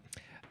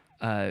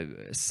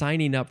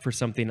 signing up for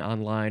something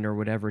online or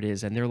whatever it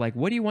is, and they're like,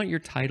 what do you want your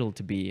title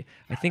to be?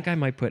 I think I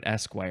might put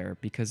Esquire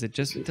because it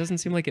doesn't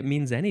seem like it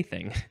means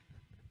anything.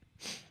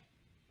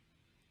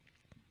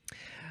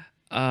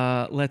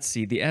 Let's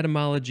see. The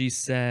etymology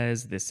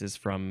says this is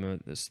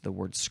from the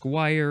word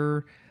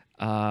squire,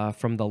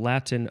 from the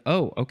Latin.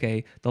 Oh,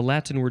 okay. The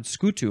Latin word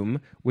scutum,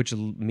 which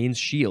means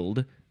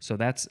shield. So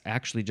that's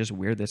actually just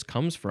where this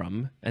comes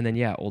from. And then,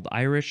 yeah, Old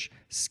Irish,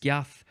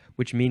 sciath,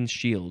 which means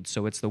shield.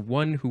 So it's the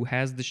one who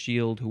has the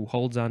shield, who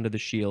holds onto the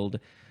shield,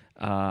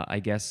 I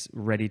guess,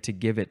 ready to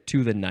give it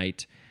to the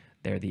knight.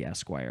 They're the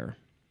esquire.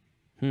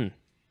 I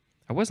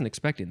wasn't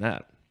expecting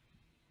that.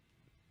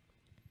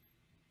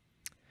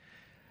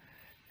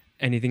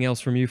 Anything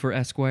else from you for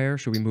esquire?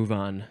 Should we move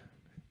on?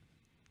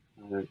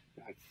 I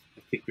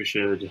think we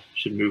should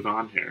move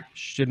on here.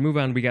 Should move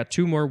on. We got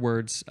two more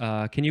words.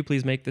 Can you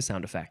please make the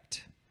sound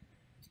effect?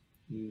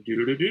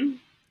 Do-do-do-do.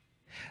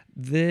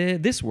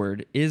 This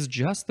word is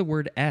just the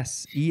word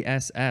ess,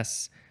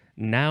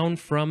 noun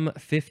from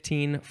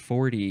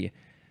 1540.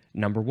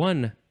 Number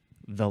one,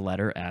 the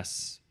letter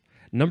S.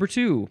 Number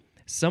two,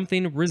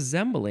 something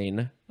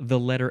resembling the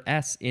letter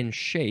S in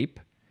shape,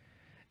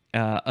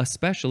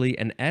 especially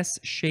an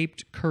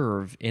S-shaped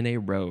curve in a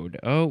road.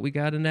 Oh, we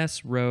got an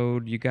S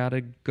road. You got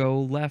to go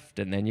left,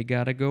 and then you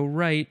got to go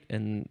right,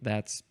 and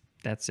that's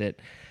it.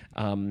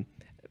 I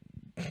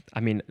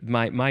mean,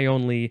 my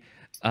only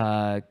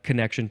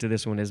connection to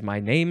this one is my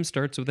name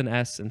starts with an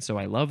S, and so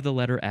I love the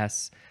letter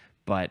S,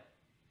 but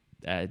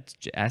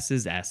S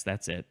is S.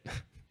 That's it.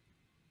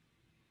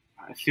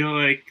 I feel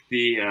like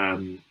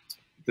the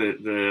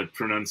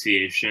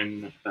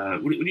pronunciation.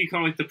 What do you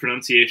call like the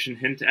pronunciation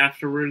hint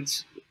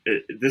afterwards?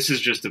 This is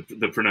just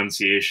the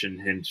pronunciation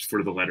hint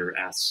for the letter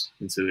S,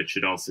 and so it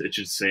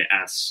should say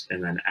S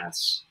and then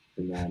S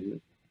and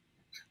then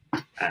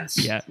S.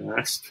 Yeah,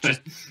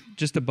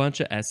 just a bunch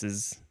of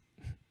S's.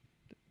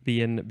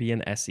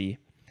 Being Essie.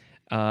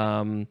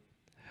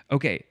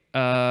 Okay.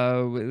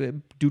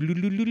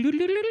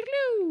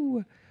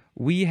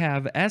 We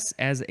have S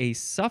as a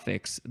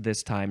suffix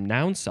this time,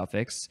 noun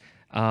suffix.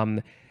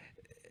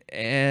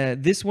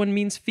 This one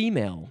means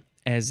female,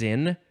 as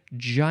in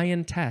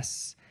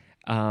giantess.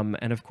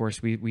 And of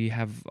course, we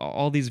have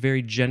all these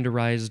very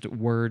genderized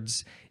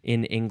words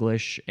in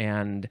English,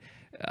 and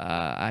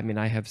I mean,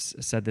 I have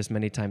said this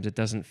many times, it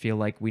doesn't feel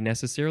like we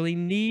necessarily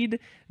need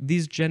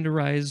these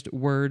genderized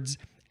words.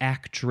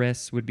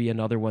 Actress would be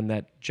another one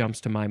that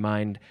jumps to my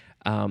mind.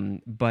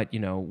 But, you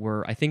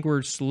know, I think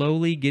we're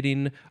slowly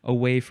getting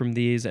away from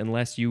these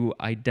unless you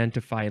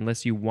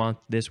want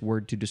this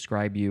word to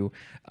describe you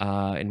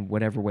in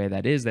whatever way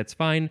that is, that's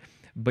fine.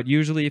 But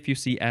usually if you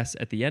see S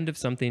at the end of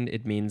something,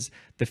 it means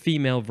the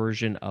female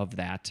version of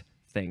that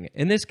thing.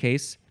 In this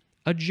case,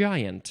 a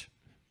giantess.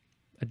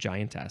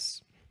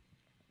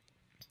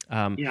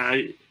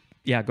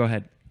 Yeah, go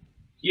ahead.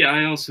 Yeah,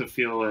 I also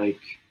feel like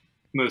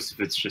most of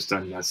it's just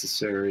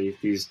unnecessary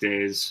these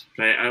days.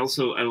 But I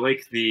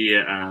like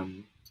the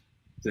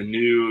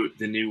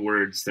new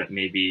words that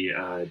maybe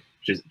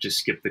just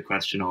skip the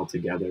question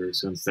altogether.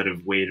 So instead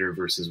of waiter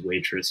versus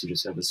waitress, you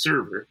just have a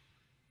server.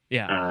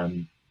 Yeah.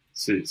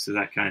 So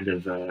that kind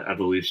of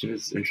evolution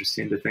is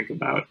interesting to think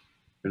about.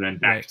 And then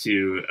back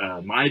to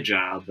my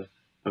job,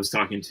 I was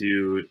talking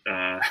to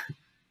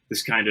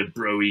this kind of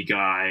bro-y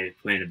guy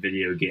playing a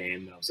video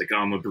game. I was like, oh,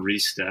 I'm a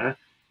barista.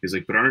 He's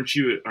like, but aren't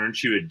you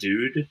a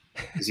dude?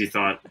 Because he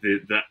thought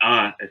the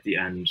at the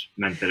end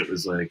meant that it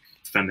was like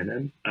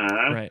feminine.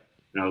 Right.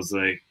 And I was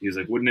like, he was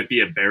like, wouldn't it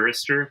be a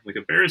barrister? Like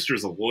a barrister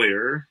is a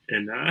lawyer,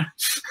 and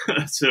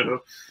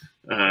so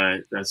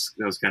that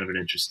was kind of an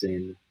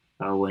interesting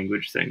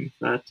language thing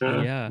that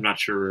I'm not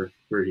sure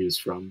where he was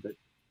from, but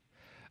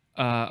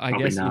I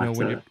guess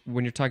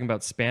when you're talking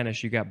about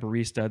Spanish, you got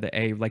barista. The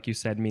A, like you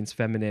said, means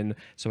feminine,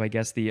 so I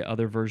guess the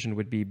other version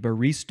would be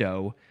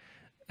baristo.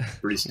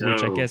 Which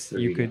I guess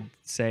you could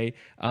say.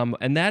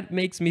 And that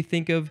makes me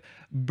think of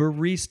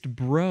barista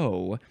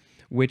bro,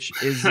 which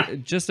is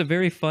just a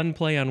very fun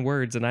play on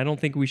words, and I don't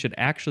think we should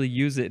actually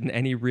use it in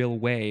any real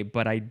way,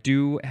 but I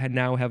do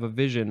now have a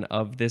vision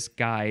of this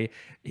guy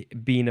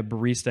being a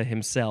barista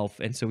himself,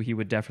 and so he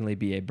would definitely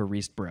be a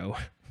barista bro.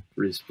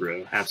 Barista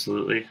bro,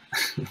 absolutely.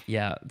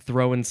 Yeah,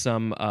 throwing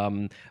some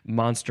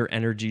Monster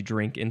Energy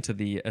drink into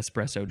the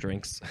espresso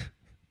drinks.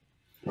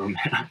 Oh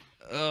man.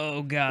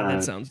 Oh god,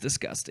 that sounds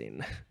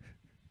disgusting.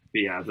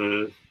 Yeah,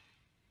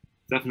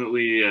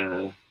 definitely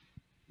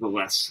the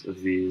less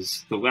of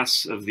these, the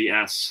less of the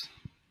S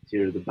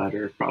here, the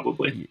better,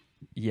 probably.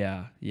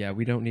 Yeah,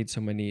 we don't need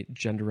so many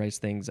genderized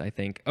things, I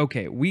think.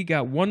 Okay, we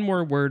got one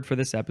more word for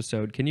this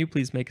episode. Can you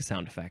please make a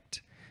sound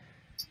effect?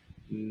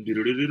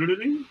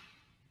 The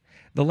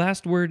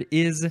last word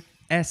is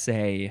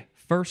essay,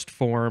 first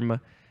form.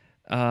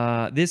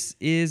 This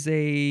is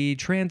a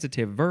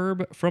transitive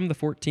verb from the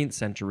 14th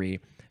century.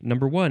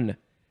 Number 1,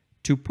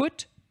 to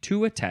put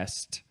to a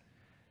test.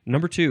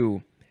 Number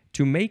 2,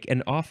 to make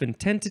an often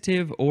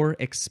tentative or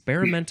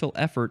experimental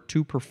effort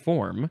to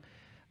perform.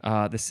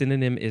 The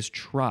synonym is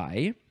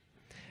try.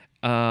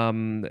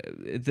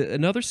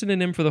 Another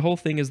synonym for the whole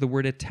thing is the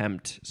word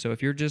attempt. So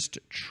if you're just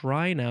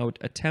trying out,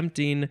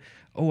 attempting,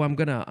 I'm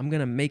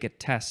gonna make a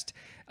test.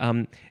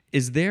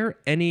 Is there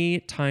any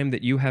time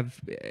that you have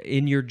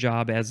in your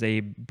job as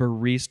a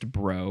barista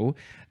bro,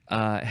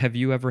 have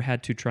you ever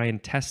had to try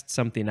and test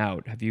something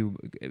out? Have you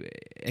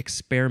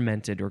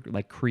experimented or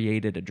like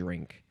created a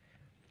drink?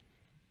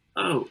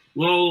 Oh,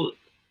 well,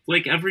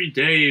 like every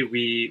day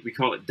we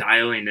call it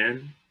dialing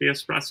in the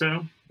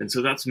espresso. And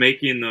so that's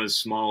making those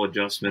small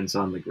adjustments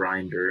on the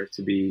grinder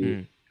to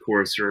be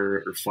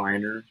coarser or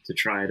finer to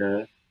try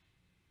to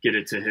get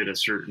it to hit a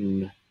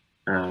certain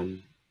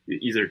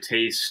either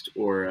taste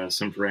or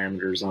some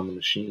parameters on the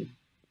machine.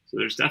 So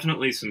there's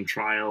definitely some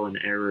trial and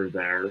error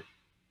there.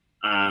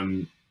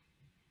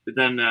 But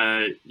then,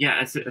 I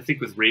think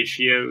with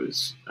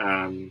ratios,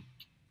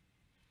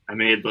 I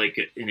made like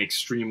an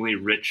extremely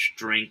rich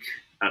drink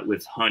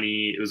with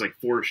honey. It was like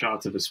 4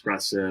 shots of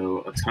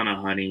espresso, a ton of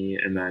honey,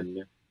 and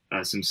then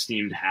some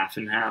steamed half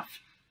and half.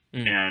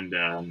 And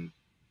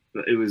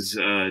it was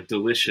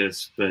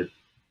delicious, but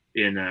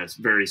in a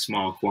very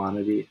small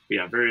quantity.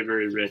 Yeah, very,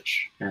 very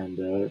rich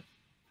and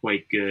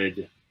quite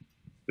good.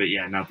 But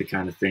yeah, not the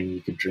kind of thing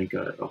you could drink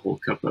a whole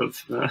cup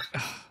of.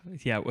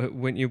 Yeah,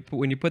 when you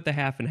put the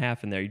half and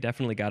half in there, you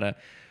definitely gotta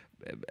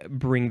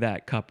bring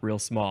that cup real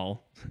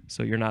small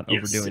so you're not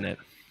overdoing it.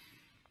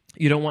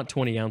 You don't want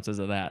 20 ounces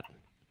of that.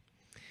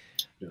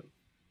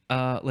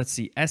 No. Let's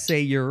see.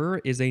 Essayer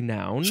is a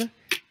noun,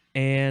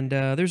 and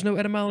there's no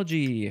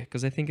etymology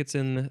because I think it's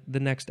in the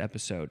next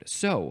episode.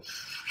 So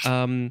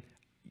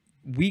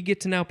we get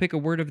to now pick a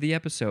word of the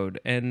episode,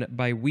 and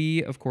by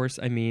we, of course,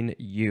 I mean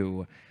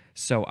you.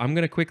 So I'm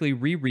going to quickly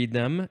reread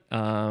them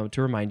to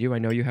remind you. I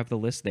know you have the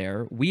list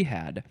there. We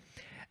had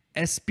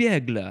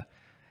espiègle,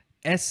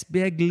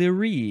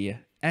 espièglerie,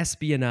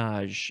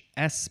 espionage,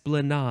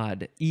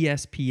 esplanade,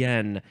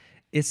 ESPN,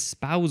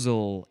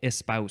 espousal,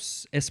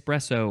 espouse,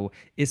 espresso,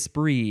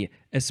 esprit,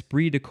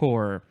 esprit de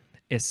corps,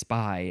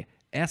 espy,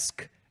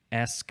 esque,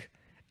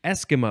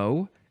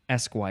 Eskimo,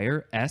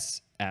 esquire,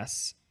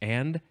 SS,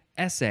 and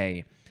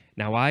essay.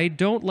 Now, I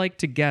don't like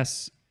to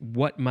guess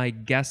what my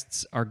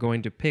guests are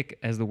going to pick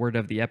as the word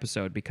of the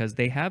episode because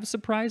they have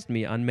surprised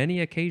me on many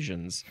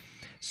occasions.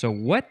 So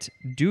what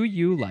do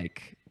you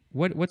like?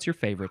 What's your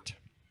favorite?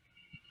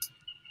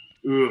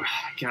 Ooh,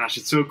 gosh,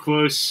 it's so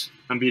close.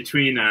 I'm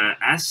between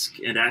esque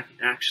and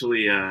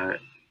actually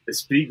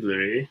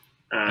espiègle.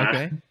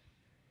 Okay.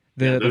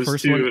 The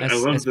first two, one, I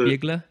love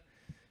espiègle?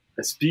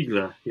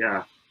 Espiègle,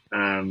 yeah.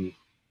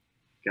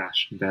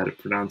 Gosh, I'm bad at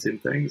pronouncing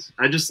things.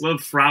 I just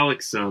love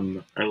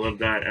frolicsome. I love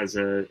that as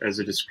a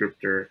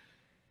descriptor.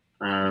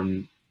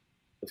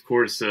 Of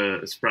course,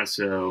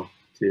 espresso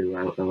too.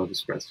 I love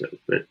espresso.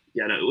 But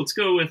yeah, no, let's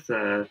go with.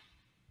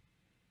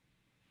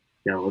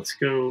 Let's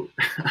go.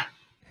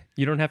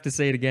 You don't have to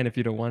say it again if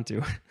you don't want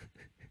to.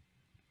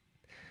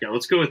 Yeah,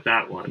 let's go with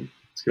that one.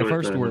 Let's go the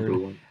with first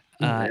word,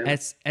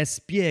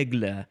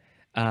 espiègle.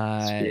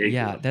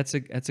 Yeah, that's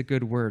a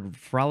good word.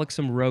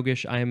 Frolicsome,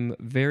 roguish. I'm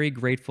very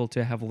grateful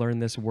to have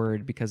learned this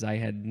word because I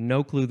had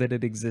no clue that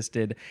it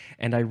existed,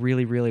 and I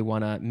really, really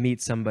want to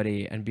meet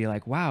somebody and be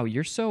like, "Wow,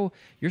 you're so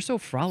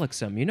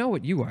frolicsome. You know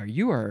what you are?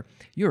 You're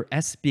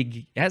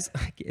espiègle.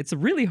 It's a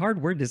really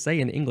hard word to say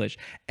in English.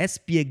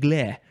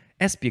 Espiègle.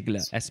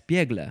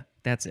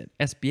 That's it.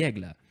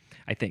 Espiègle,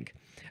 I think.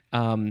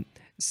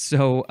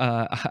 So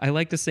I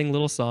like to sing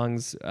little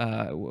songs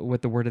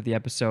with the word of the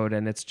episode,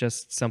 and it's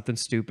just something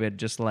stupid,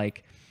 just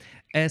like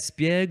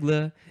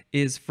espiègle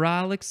is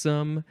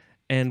frolicsome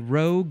and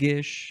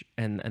roguish,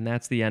 and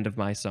that's the end of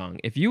my song.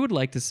 If you would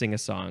like to sing a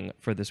song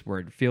for this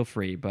word, feel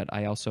free, but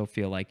I also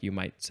feel like you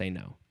might say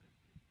no.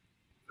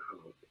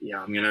 Yeah,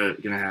 I'm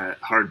gonna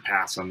hard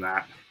pass on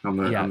that on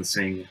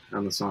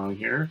the song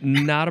here.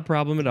 Not a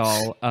problem at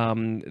all.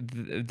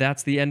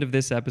 That's the end of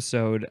this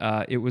episode.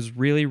 It was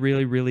really,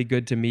 really, really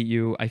good to meet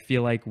you. I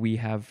feel like we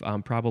have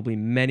probably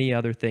many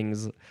other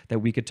things that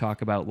we could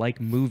talk about,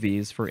 like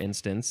movies, for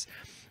instance.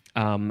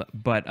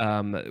 But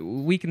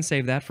we can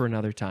save that for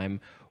another time.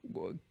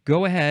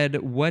 Go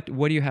ahead. What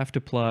do you have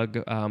to plug?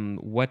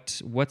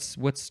 What's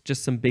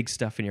just some big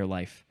stuff in your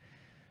life?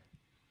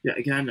 Yeah,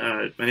 again,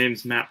 my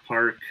name's Matt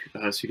Park,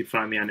 so you can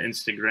find me on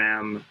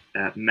Instagram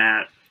at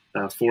Matt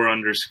four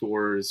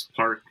underscores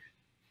Park.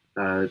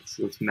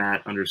 It's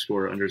Matt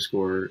underscore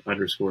underscore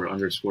underscore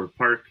underscore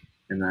Park,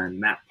 and then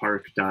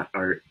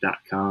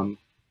mattpark.art.com,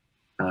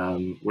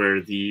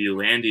 where the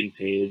landing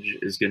page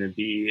is going to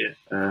be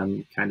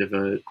kind of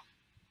a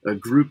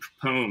group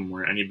poem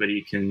where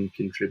anybody can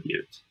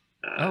contribute.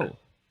 Oh,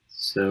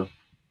 So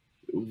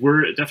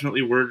we're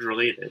definitely word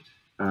related.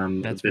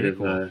 that's A bit very of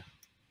cool.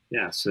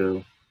 yeah.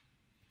 So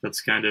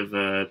that's kind of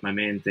my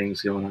main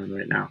things going on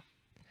right now.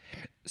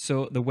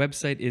 So the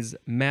website is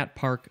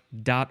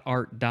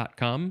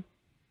mattpark.art.com.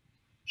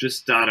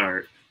 Just dot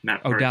art,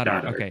 Oh, dot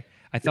art. mattpark.art. Okay.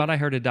 I Yep. thought I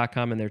heard a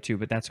 .com in there too,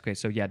 but that's okay.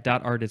 So yeah,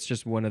 dot art. It's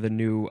just one of the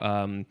new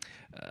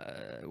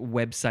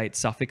website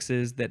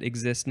suffixes that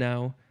exist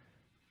now.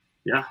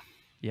 Yeah.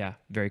 Yeah,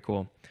 very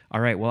cool. All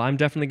right. Well, I'm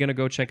definitely going to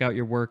go check out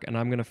your work, and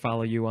I'm going to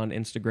follow you on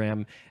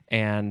Instagram.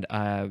 And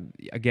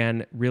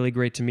again, really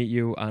great to meet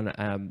you.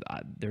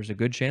 There's a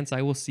good chance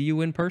I will see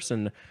you in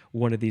person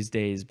one of these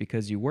days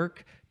because you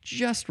work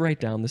just right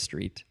down the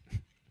street.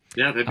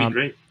 Yeah, that'd be Um,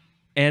 great.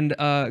 and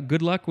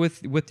good luck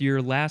with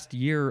your last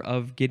year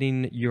of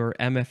getting your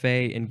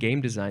MFA in game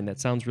design. That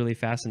sounds really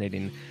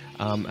fascinating,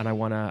 and I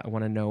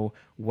wanna know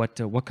what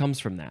comes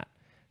from that.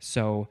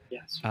 So,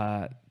 Yes.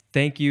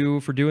 thank you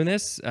for doing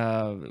this.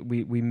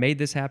 We made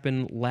this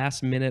happen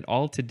last minute,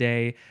 all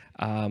today.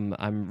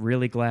 I'm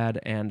really glad,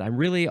 and I'm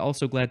really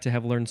also glad to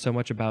have learned so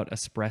much about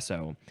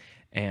espresso.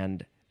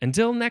 And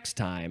until next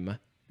time,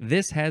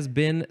 this has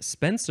been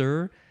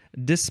Spencer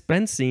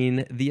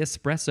dispensing the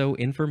espresso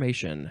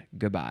information.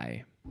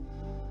 Goodbye.